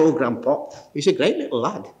 Right-o, Grandpa. He's a great little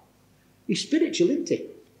lad. He's spiritual, isn't he?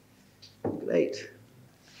 Great.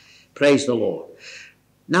 Praise the Lord.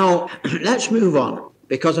 Now, let's move on.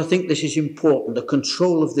 Because I think this is important, the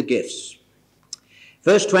control of the gifts.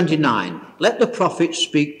 Verse 29, let the prophets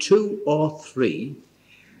speak 2 or 3,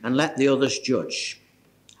 and let the others judge.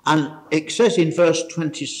 And it says in verse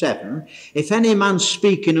 27, if any man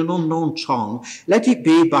speak in an unknown tongue, let it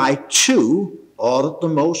be by 2, or at the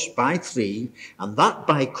most by 3, and that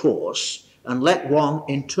by course, and let one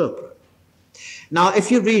interpret. Now,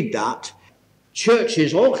 if you read that,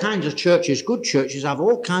 churches, all kinds of churches, good churches, have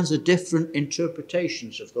all kinds of different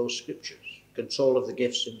interpretations of those scriptures. Control of the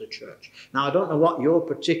gifts in the church. Now, I don't know what your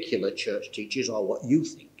particular church teaches or what you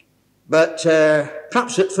think. But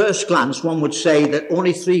perhaps at first glance, one would say that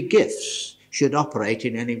only 3 gifts should operate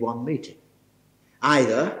in any one meeting.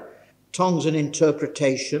 Either tongues and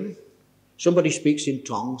interpretation. Somebody speaks in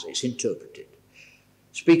tongues, it's interpreted.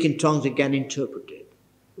 Speak in tongues, again interpreted.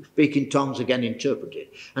 Speak in tongues, again interpreted.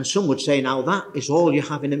 And some would say, now that is all you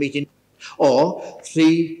have in a meeting. Or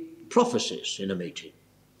 3 prophecies in a meeting.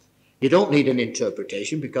 You don't need an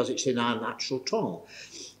interpretation because it's in our natural tongue.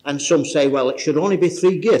 And some say, well, it should only be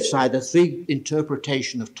 3 gifts, either 3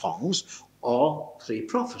 interpretation of tongues or 3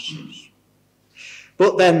 prophecies.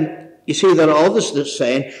 But then, you see, there are others that are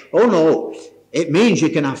saying, oh no, it means you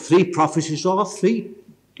can have 3 prophecies or 3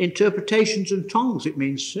 interpretations in tongues. It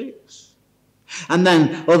means 6. And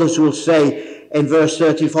then others will say in verse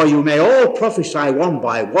 34, you may all prophesy one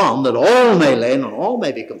by one, that all may learn and all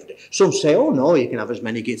may be comforted. Some say, oh no, you can have as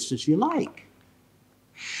many gifts as you like.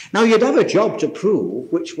 Now you'd have a job to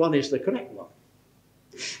prove which one is the correct one.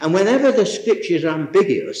 And whenever the scripture is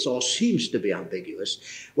ambiguous, or seems to be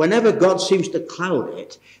ambiguous, whenever God seems to cloud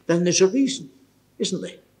it, then there's a reason, isn't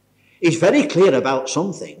there? He's very clear about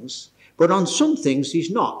some things, but on some things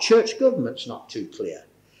he's not. Church government's not too clear.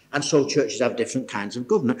 And so churches have different kinds of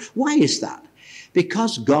government. Why is that?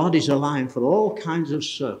 Because God is allowing for all kinds of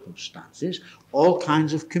circumstances, all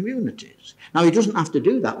kinds of communities. Now he doesn't have to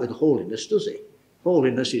do that with holiness, does he?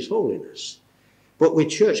 Holiness is holiness. But with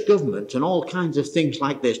church government and all kinds of things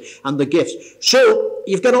like this, and the gifts. So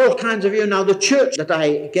you've got all kinds of you. Now the church that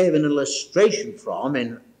I gave an illustration from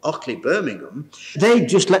in Ockley, Birmingham, they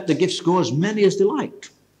just let the gifts go as many as they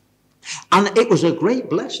liked. And it was a great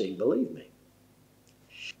blessing, believe me.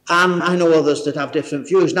 And I know others that have different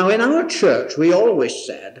views. Now in our church, we always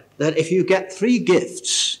said that if you get 3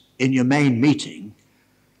 gifts in your main meeting,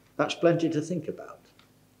 that's plenty to think about.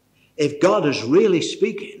 If God is really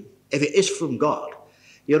speaking, if it is from God,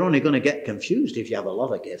 you're only going to get confused if you have a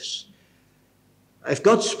lot of gifts. If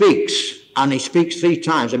God speaks, and he speaks 3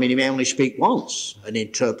 times, I mean, he may only speak once, an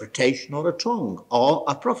interpretation or a tongue or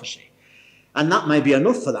a prophecy. And that may be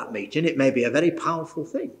enough for that meeting. It may be a very powerful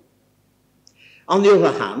thing. On the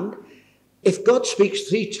other hand, if God speaks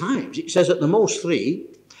 3 times, it says at the most 3,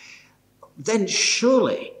 then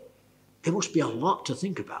surely there must be a lot to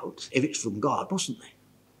think about if it's from God, mustn't there?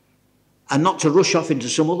 And not to rush off into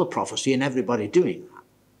some other prophecy and everybody doing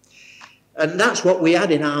that. And that's what we had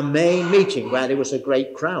in our main meeting, where there was a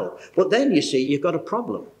great crowd. But then, you see, you've got a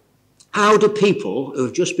problem. How do people who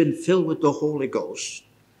have just been filled with the Holy Ghost,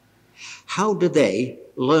 how do they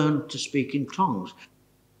learn to speak in tongues?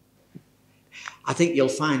 I think you'll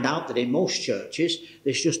find out that in most churches,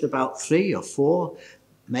 there's just about 3 or 4,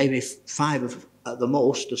 maybe 5 at the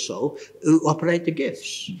most or so, who operate the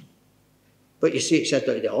gifts. But you see, it said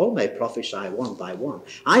that they all may prophesy one by one.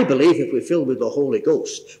 I believe if we're filled with the Holy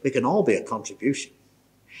Ghost, we can all be a contribution.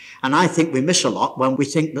 And I think we miss a lot when we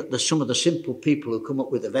think that there's some of the simple people who come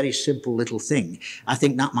up with a very simple little thing. I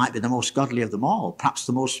think that might be the most godly of them all, perhaps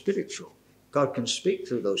the most spiritual. God can speak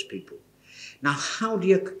through those people. Now, how do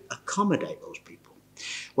you accommodate those people?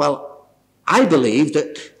 Well, I believe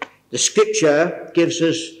that the scripture gives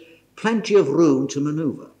us plenty of room to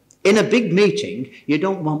maneuver. In a big meeting, you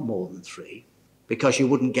don't want more than 3, because you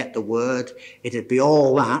wouldn't get the word. It'd be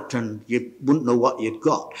all that, and you wouldn't know what you'd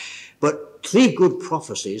got. But 3 good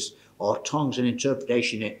prophecies, or tongues and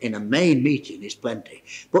interpretation in a main meeting is plenty.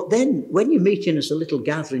 But then, when you're meeting as a little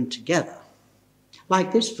gathering together,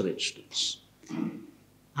 like this, for instance,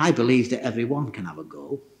 I believe that everyone can have a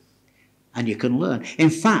go, and you can learn. In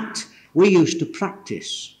fact, we used to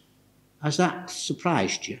practice. Has that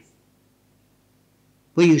surprised you?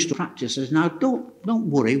 We used to practice this. Now, don't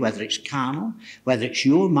worry whether it's carnal, whether it's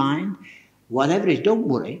your mind, whatever it is, don't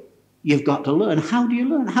worry. You've got to learn. How do you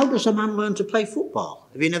learn? How does a man learn to play football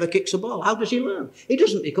if he never kicks a ball? How does he learn? He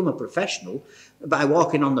doesn't become a professional by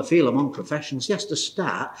walking on the field among professionals. He has to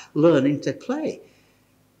start learning to play.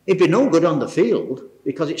 He'd be no good on the field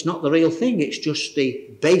because it's not the real thing. It's just the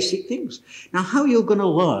basic things. Now, how are you going to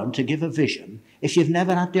learn to give a vision if you've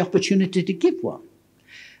never had the opportunity to give one?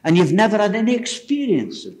 And you've never had any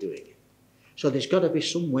experience of doing it. So there's got to be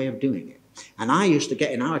some way of doing it. And I used to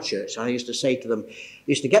get in our church, I used to say to them,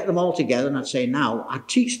 used to get them all together, and I'd say, now, I'd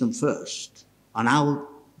teach them first on how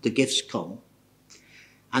the gifts come.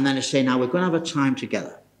 And then I'd say, now, we're going to have a time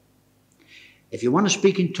together. If you want to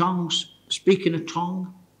speak in tongues, speak in a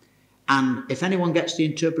tongue. And if anyone gets the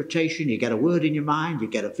interpretation, you get a word in your mind, you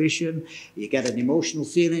get a vision, you get an emotional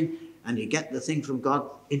feeling, and you get the thing from God,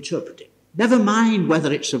 interpret it. Never mind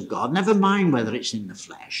whether it's of God. Never mind whether it's in the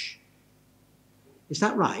flesh. Is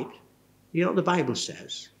that right? You know what the Bible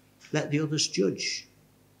says? Let the others judge.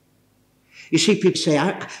 You see people say,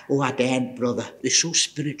 I daren't, brother. They're so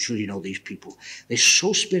spiritual, you know, these people. They're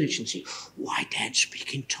so spiritual. Say, I daren't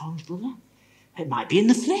speak in tongues, brother. It might be in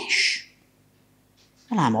the flesh.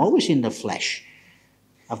 And I'm always in the flesh.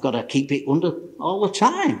 I've got to keep it under all the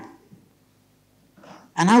time.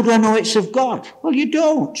 And how do I know it's of God? Well, you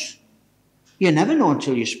don't. You never know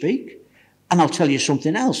until you speak. And I'll tell you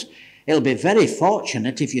something else. It'll be very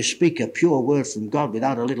fortunate if you speak a pure word from God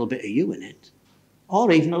without a little bit of you in it.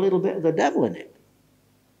 Or even a little bit of the devil in it.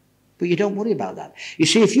 But you don't worry about that. You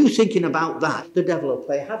see, if you're thinking about that, the devil will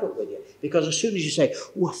play havoc with you. Because as soon as you say,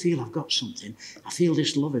 I feel I've got something. I feel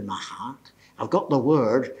this love in my heart. I've got the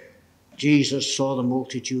word. Jesus saw the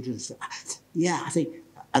multitude. I think.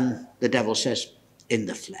 And the devil says, in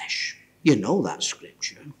the flesh. You know that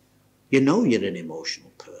scripture. You know you're an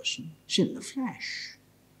emotional person. It's in the flesh.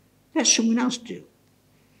 Let someone else do.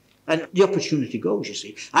 And the opportunity goes, you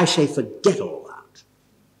see. I say, forget all that.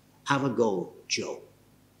 Have a go, Joe.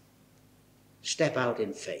 Step out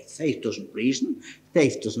in faith. Faith doesn't reason.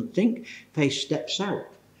 Faith doesn't think. Faith steps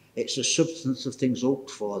out. It's the substance of things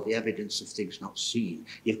hoped for, the evidence of things not seen.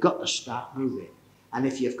 You've got to start moving. And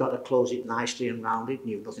if you've got to close it nicely and rounded and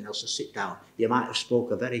you've nothing else to sit down, you might have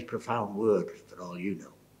spoke a very profound word for all you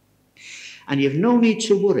know. And you've no need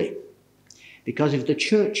to worry, because if the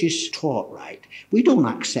church is taught right, we don't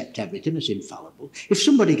accept everything as infallible. If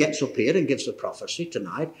somebody gets up here and gives a prophecy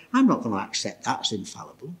tonight, I'm not going to accept that as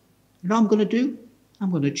infallible. You know what I'm going to do? I'm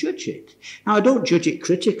going to judge it. Now, I don't judge it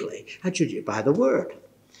critically. I judge it by the word.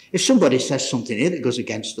 If somebody says something here that goes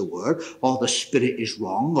against the word, or the spirit is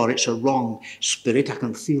wrong, or it's a wrong spirit, I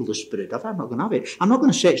can feel the spirit of it, I'm not going to have it. I'm not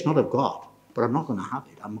going to say it's not of God, but I'm not going to have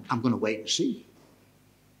it. I'm going to wait and see.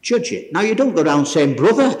 Judge it. Now, you don't go around saying,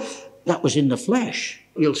 brother, that was in the flesh.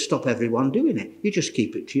 You'll stop everyone doing it. You just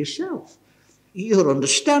keep it to yourself. Your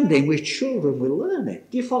understanding with children will learn it.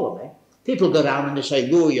 Do you follow me? People go around and they say,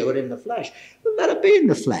 oh, you were in the flesh. Well, let it be in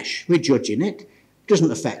the flesh. We're judging it. It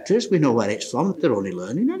doesn't affect us. We know where it's from. They're only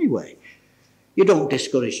learning anyway. You don't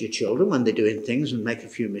discourage your children when they're doing things and make a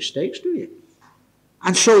few mistakes, do you?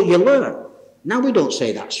 And so you learn. Now, we don't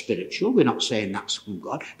say that's spiritual. We're not saying that's from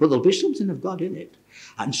God. But there'll be something of God in it.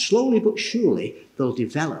 And slowly but surely, they'll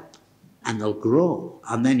develop and they'll grow.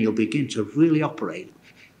 And then you'll begin to really operate.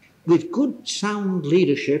 With good, sound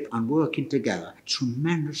leadership and working together,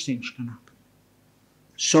 tremendous things can happen.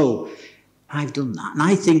 So, I've done that. And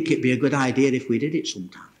I think it'd be a good idea if we did it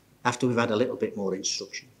sometime, after we've had a little bit more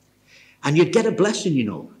instruction. And you'd get a blessing, you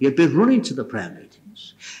know. You'd be running to the prayer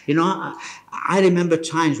meetings. You know, I remember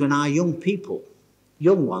times when our young people,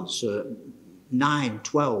 young ones, 9,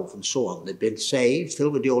 12 and so on, they'd been saved,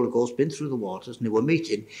 filled with the Holy Ghost, been through the waters, and they were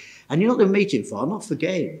meeting. And you know what they were meeting for? Not for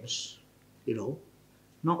games, you know.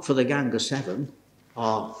 Not for the Gang of Seven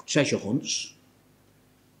or treasure hunts.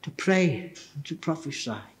 To pray and to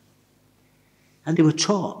prophesy. And they were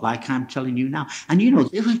taught like I'm telling you now. And you know,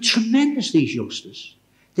 they were tremendous, these youngsters.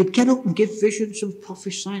 They'd get up and give visions and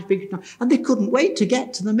prophesy. And they couldn't wait to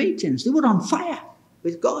get to the meetings. They were on fire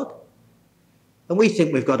with God. And we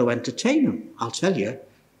think we've got to entertain them. I'll tell you,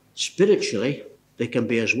 spiritually, they can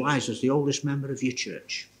be as wise as the oldest member of your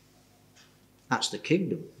church. That's the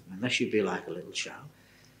kingdom, unless you be like a little child.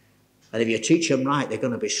 And if you teach them right, they're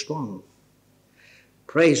going to be strong.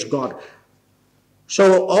 Praise God.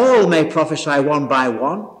 So all may prophesy one by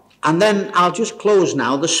one. And then I'll just close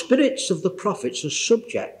now. The spirits of the prophets are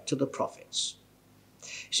subject to the prophets.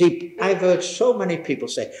 See, I've heard so many people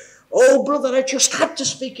say, oh, brother, I just had to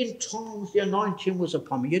speak in tongues. The anointing was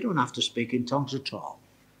upon me. You don't have to speak in tongues at all.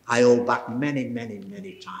 I hold back many, many,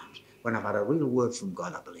 many times when I've had a real word from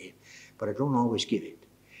God, I believe. But I don't always give it.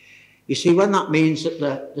 You see, when that means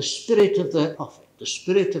that the spirit of the prophet, the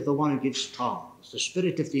spirit of the one who gives tongues, the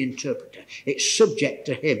spirit of the interpreter, it's subject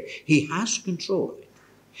to him. He has control of it.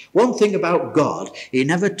 One thing about God, he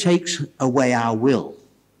never takes away our will.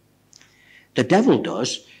 The devil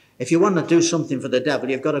does. If you want to do something for the devil,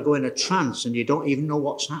 you've got to go in a trance and you don't even know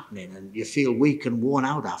what's happening and you feel weak and worn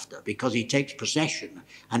out after because he takes possession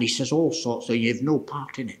and he says all sorts so you have no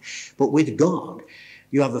part in it. But with God,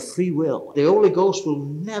 you have a free will. The Holy Ghost will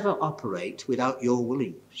never operate without your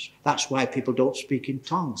willingness. That's why people don't speak in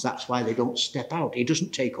tongues. That's why they don't step out. He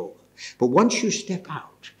doesn't take over. But once you step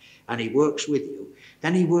out and he works with you,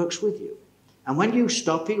 then he works with you. And when you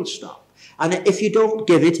stop, he'll stop. And if you don't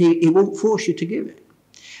give it, he won't force you to give it.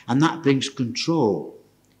 And that brings control.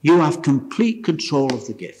 You have complete control of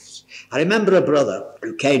the gifts. I remember a brother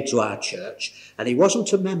who came to our church, and he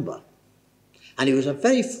wasn't a member. And he was a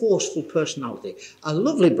very forceful personality. A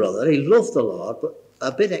lovely brother. He loved the Lord, but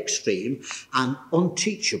a bit extreme and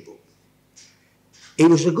unteachable. He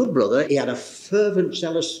was a good brother. He had a fervent,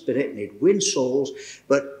 zealous spirit, and he'd win souls,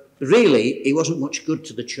 but really, he wasn't much good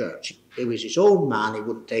to the church. He was his own man. He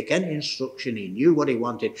wouldn't take any instruction. He knew what he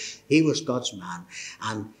wanted. He was God's man.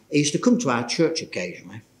 And he used to come to our church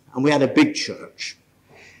occasionally. And we had a big church.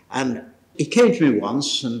 And he came to me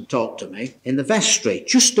once and talked to me in the vestry,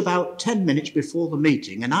 just about 10 minutes before the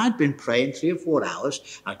meeting. And I'd been praying 3 or 4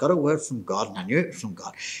 hours. I got a word from God, and I knew it was from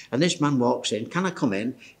God. And this man walks in, can I come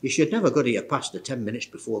in? You should never go to your pastor 10 minutes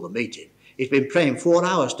before the meeting. He's been praying 4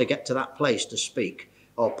 hours to get to that place to speak.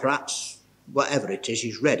 Or perhaps, whatever it is,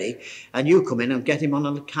 he's ready, and you come in and get him on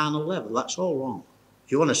a carnal level. That's all wrong.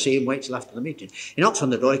 If you want to see him, wait till after the meeting. He knocks on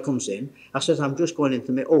the door, he comes in. I says, I'm just going into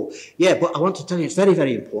the meeting. Oh, yeah, but I want to tell you, it's very,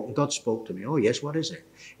 very important. God spoke to me. Oh, yes, what is it?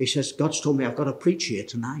 He says, God's told me I've got to preach here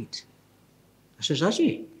tonight. I says, has he?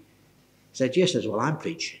 He said, yes. I says, well, I'm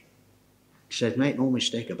preaching. He says, make no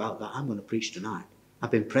mistake about that, I'm going to preach tonight. I've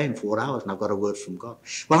been praying 4 hours and I've got a word from God.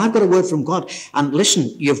 Well, I've got a word from God, and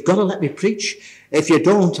listen, you've got to let me preach. If you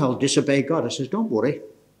don't, I'll disobey God. I says, don't worry.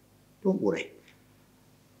 Don't worry.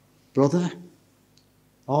 Brother,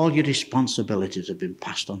 all your responsibilities have been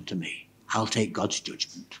passed on to me. I'll take God's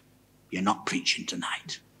judgment. You're not preaching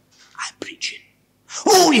tonight. I'm preaching.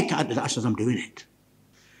 Oh, you can't do that. I says, I'm doing it.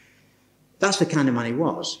 That's the kind of man he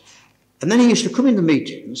was. And then he used to come in the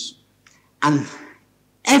meetings, and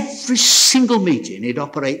every single meeting he'd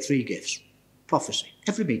operate 3 gifts. Prophecy.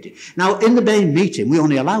 Every meeting. Now, in the main meeting, we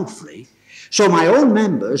only allowed 3. So my own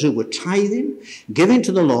members who were tithing, giving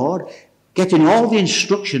to the Lord, getting all the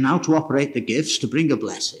instruction how to operate the gifts to bring a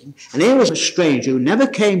blessing. And here was a stranger who never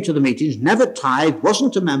came to the meetings, never tithed,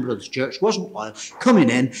 wasn't a member of the church, wasn't loyal, coming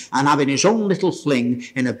in and having his own little fling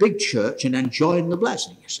in a big church and enjoying the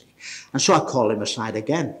blessing, you see. And so I called him aside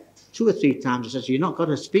again. 2 or 3 times I said, you're not going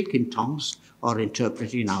to speak in tongues or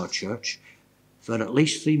interpret in our church for at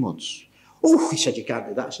least 3 months. Oh, he said, you can't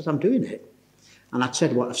do that. I said, I'm doing it. And I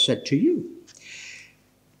said what I've said to you.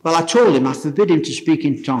 Well, I told him I forbid him to speak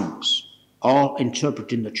in tongues or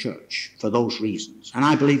interpret in the church for those reasons. And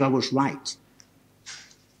I believe I was right.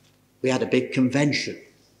 We had a big convention.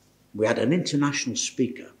 We had an international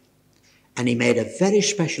speaker. And he made a very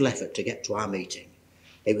special effort to get to our meeting.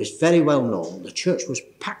 It was very well known. The church was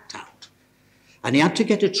packed out. And he had to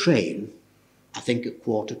get a train, I think at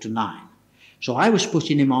 8:45. So I was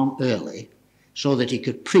putting him on early so that he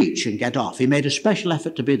could preach and get off. He made a special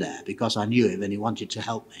effort to be there because I knew him and he wanted to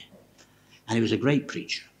help me. And he was a great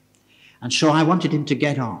preacher. And so I wanted him to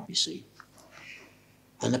get on, you see.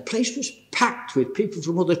 And the place was packed with people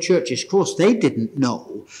from other churches. Of course, they didn't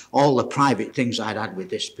know all the private things I'd had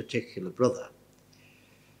with this particular brother.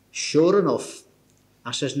 Sure enough,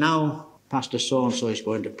 I says, now Pastor so-and-so is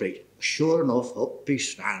going to preach. Sure enough, up he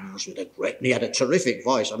stands with a great, and he had a terrific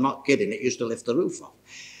voice. I'm not kidding, it used to lift the roof off.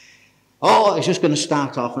 Oh, he's just going to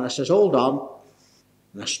start off. And I says, hold on.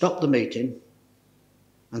 And I stopped the meeting.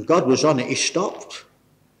 And God was on it. He stopped.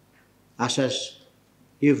 I says,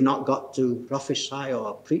 you've not got to prophesy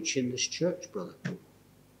or preach in this church, brother.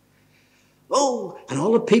 Oh, and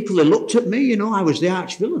all the people, they looked at me, you know, I was the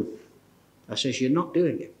arch villain. I says, you're not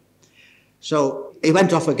doing it. So he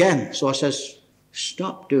went off again. So I says,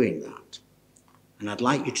 stop doing that. And I'd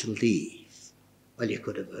like you to leave. Well, you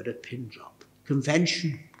could have heard a pin drop.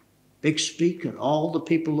 Convention, big speaker, all the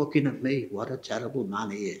people looking at me. What a terrible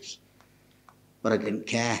man he is. But I didn't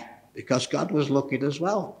care because God was looking as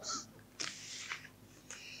well.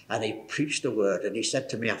 And he preached the word, and he said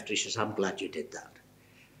to me after, he says, I'm glad you did that.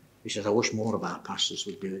 He says, I wish more of our pastors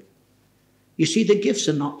would do it. You see, the gifts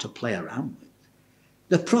are not to play around with.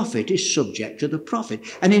 The prophet is subject to the prophet.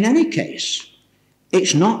 And in any case,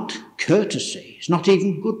 it's not courtesy, it's not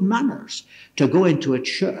even good manners to go into a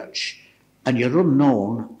church and you're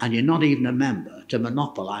unknown and you're not even a member to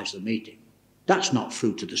monopolize the meeting. That's not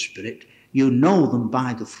fruit of the Spirit. You know them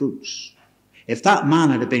by the fruits. If that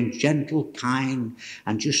man had been gentle, kind,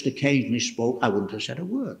 and just occasionally spoke, I wouldn't have said a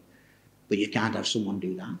word. But you can't have someone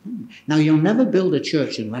do that. Now, you'll never build a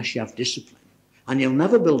church unless you have discipline. And you'll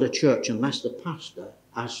never build a church unless the pastor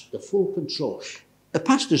has the full control. The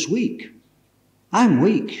pastor's weak. I'm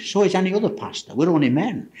weak. So is any other pastor. We're only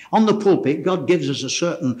men. On the pulpit, God gives us a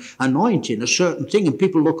certain anointing, a certain thing, and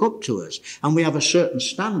people look up to us. And we have a certain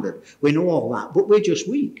standard. We know all that. But we're just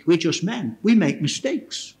weak. We're just men. We make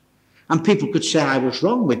mistakes. And people could say I was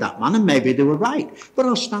wrong with that man, and maybe they were right. But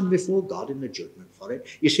I'll stand before God in the judgment for it.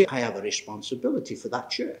 You see, I have a responsibility for that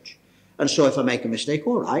church. And so if I make a mistake,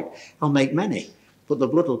 all right, I'll make many. But the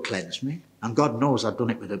blood will cleanse me. And God knows I've done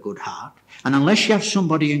it with a good heart. And unless you have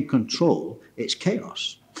somebody in control, it's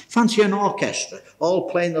chaos. Fancy an orchestra, all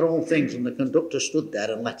playing their own things, and the conductor stood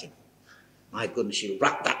there and let him. My goodness, he'll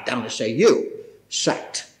wrap that down and say, you,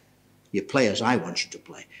 sacked. You play as I want you to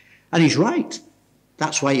play. And he's right.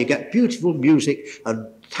 That's why you get beautiful music and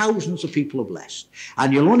thousands of people are blessed.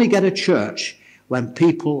 And you'll only get a church when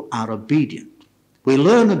people are obedient. We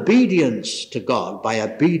learn obedience to God by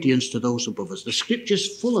obedience to those above us. The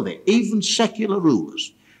scripture's full of it, even secular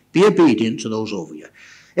rulers. Be obedient to those over you.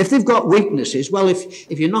 If they've got weaknesses, well,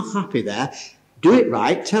 if you're not happy there, do it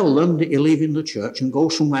right. Tell them that you're leaving the church and go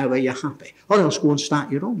somewhere where you're happy. Or else go and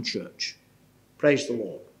start your own church. Praise the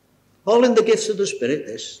Lord. All in the gifts of the Spirit,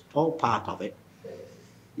 this, all part of it.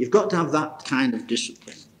 You've got to have that kind of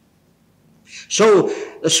discipline. So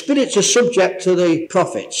the spirits are subject to the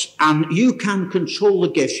prophets, and you can control the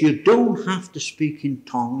gifts. You don't have to speak in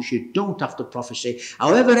tongues. You don't have to prophesy.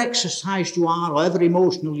 However exercised you are, however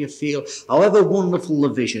emotional you feel, however wonderful the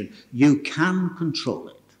vision, you can control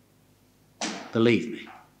it. Believe me.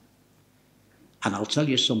 And I'll tell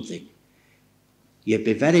you something. You'd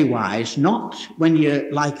be very wise, not when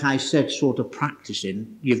you're, like I said, sort of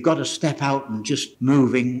practicing. You've got to step out and just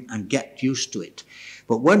moving and get used to it.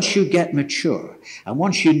 But once you get mature, and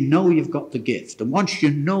once you know you've got the gift, and once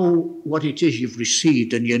you know what it is you've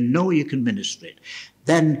received, and you know you can minister it,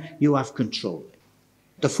 then you have control of it.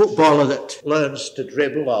 The footballer that learns to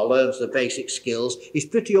dribble or learns the basic skills, he's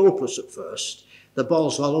pretty hopeless at first. The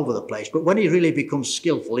ball's all over the place. But when he really becomes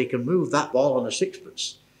skillful, he can move that ball on a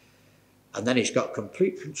sixpence. And then he's got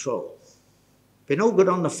complete control. Be no good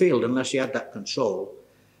on the field unless you had that control.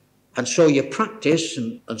 And so you practice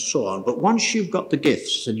and so on. But once you've got the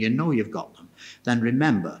gifts and you know you've got them, then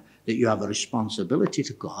remember that you have a responsibility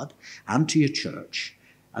to God and to your church.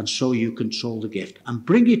 And so you control the gift and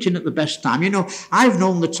bring it in at the best time. You know, I've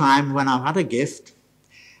known the time when I've had a gift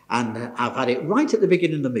and I've had it right at the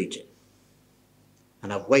beginning of the meeting.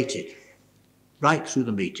 And I've waited right through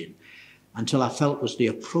the meeting until I felt was the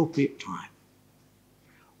appropriate time.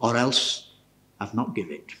 Or else I've not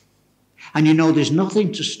given it. And you know, there's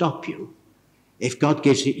nothing to stop you if God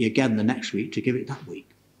gives it you again the next week to give it that week.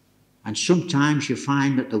 And sometimes you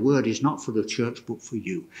find that the word is not for the church but for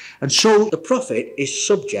you. And so the prophet is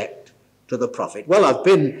subject to the prophet. Well, I've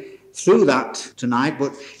been through that tonight,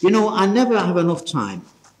 but you know, I never have enough time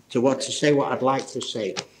to say what I'd like to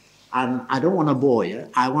say. And I don't want to bore you.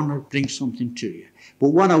 I want to bring something to you.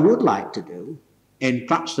 But what I would like to do, in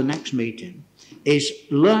perhaps the next meeting, is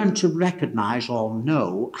learn to recognize or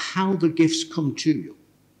know how the gifts come to you.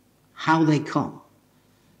 How they come.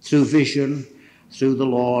 Through vision, through the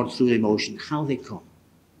Lord, through emotion, how they come.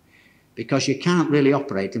 Because you can't really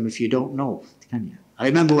operate them if you don't know, can you? I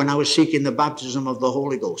remember when I was seeking the baptism of the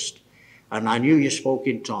Holy Ghost, and I knew you spoke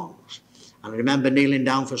in tongues. And I remember kneeling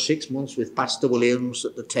down for 6 months with Pastor Williams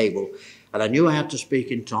at the table. And I knew I had to speak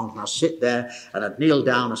in tongues. And I'd sit there and I'd kneel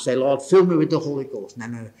down and say, Lord, fill me with the Holy Ghost.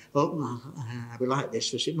 And then I'd be like this.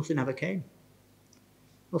 But nothing ever came.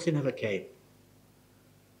 Nothing ever came.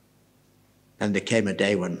 And there came a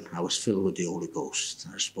day when I was filled with the Holy Ghost.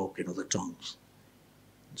 And I spoke in other tongues.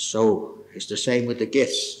 And so it's the same with the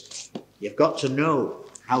gifts. You've got to know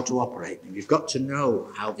how to operate them. You've got to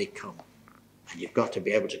know how they come. And you've got to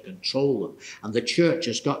be able to control them. And the church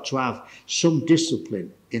has got to have some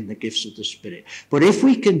discipline in the gifts of the Spirit. But if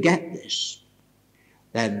we can get this,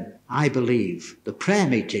 then I believe the prayer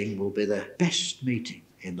meeting will be the best meeting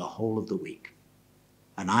in the whole of the week.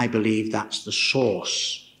 And I believe that's the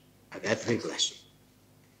source of every blessing.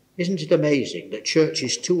 Isn't it amazing that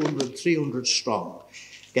churches 200, 300 strong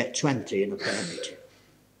get 20 in a prayer meeting?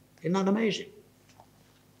 Isn't that amazing?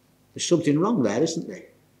 There's something wrong there, isn't there?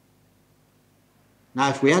 Now,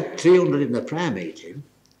 if we had 300 in the prayer meeting,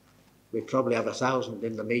 we'd probably have 1,000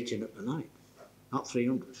 in the meeting at the night, not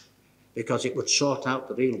 300, because it would sort out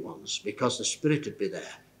the real ones, because the Spirit would be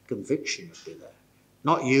there, conviction would be there.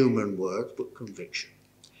 Not human words, but conviction.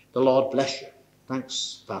 The Lord bless you.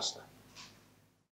 Thanks, Pastor.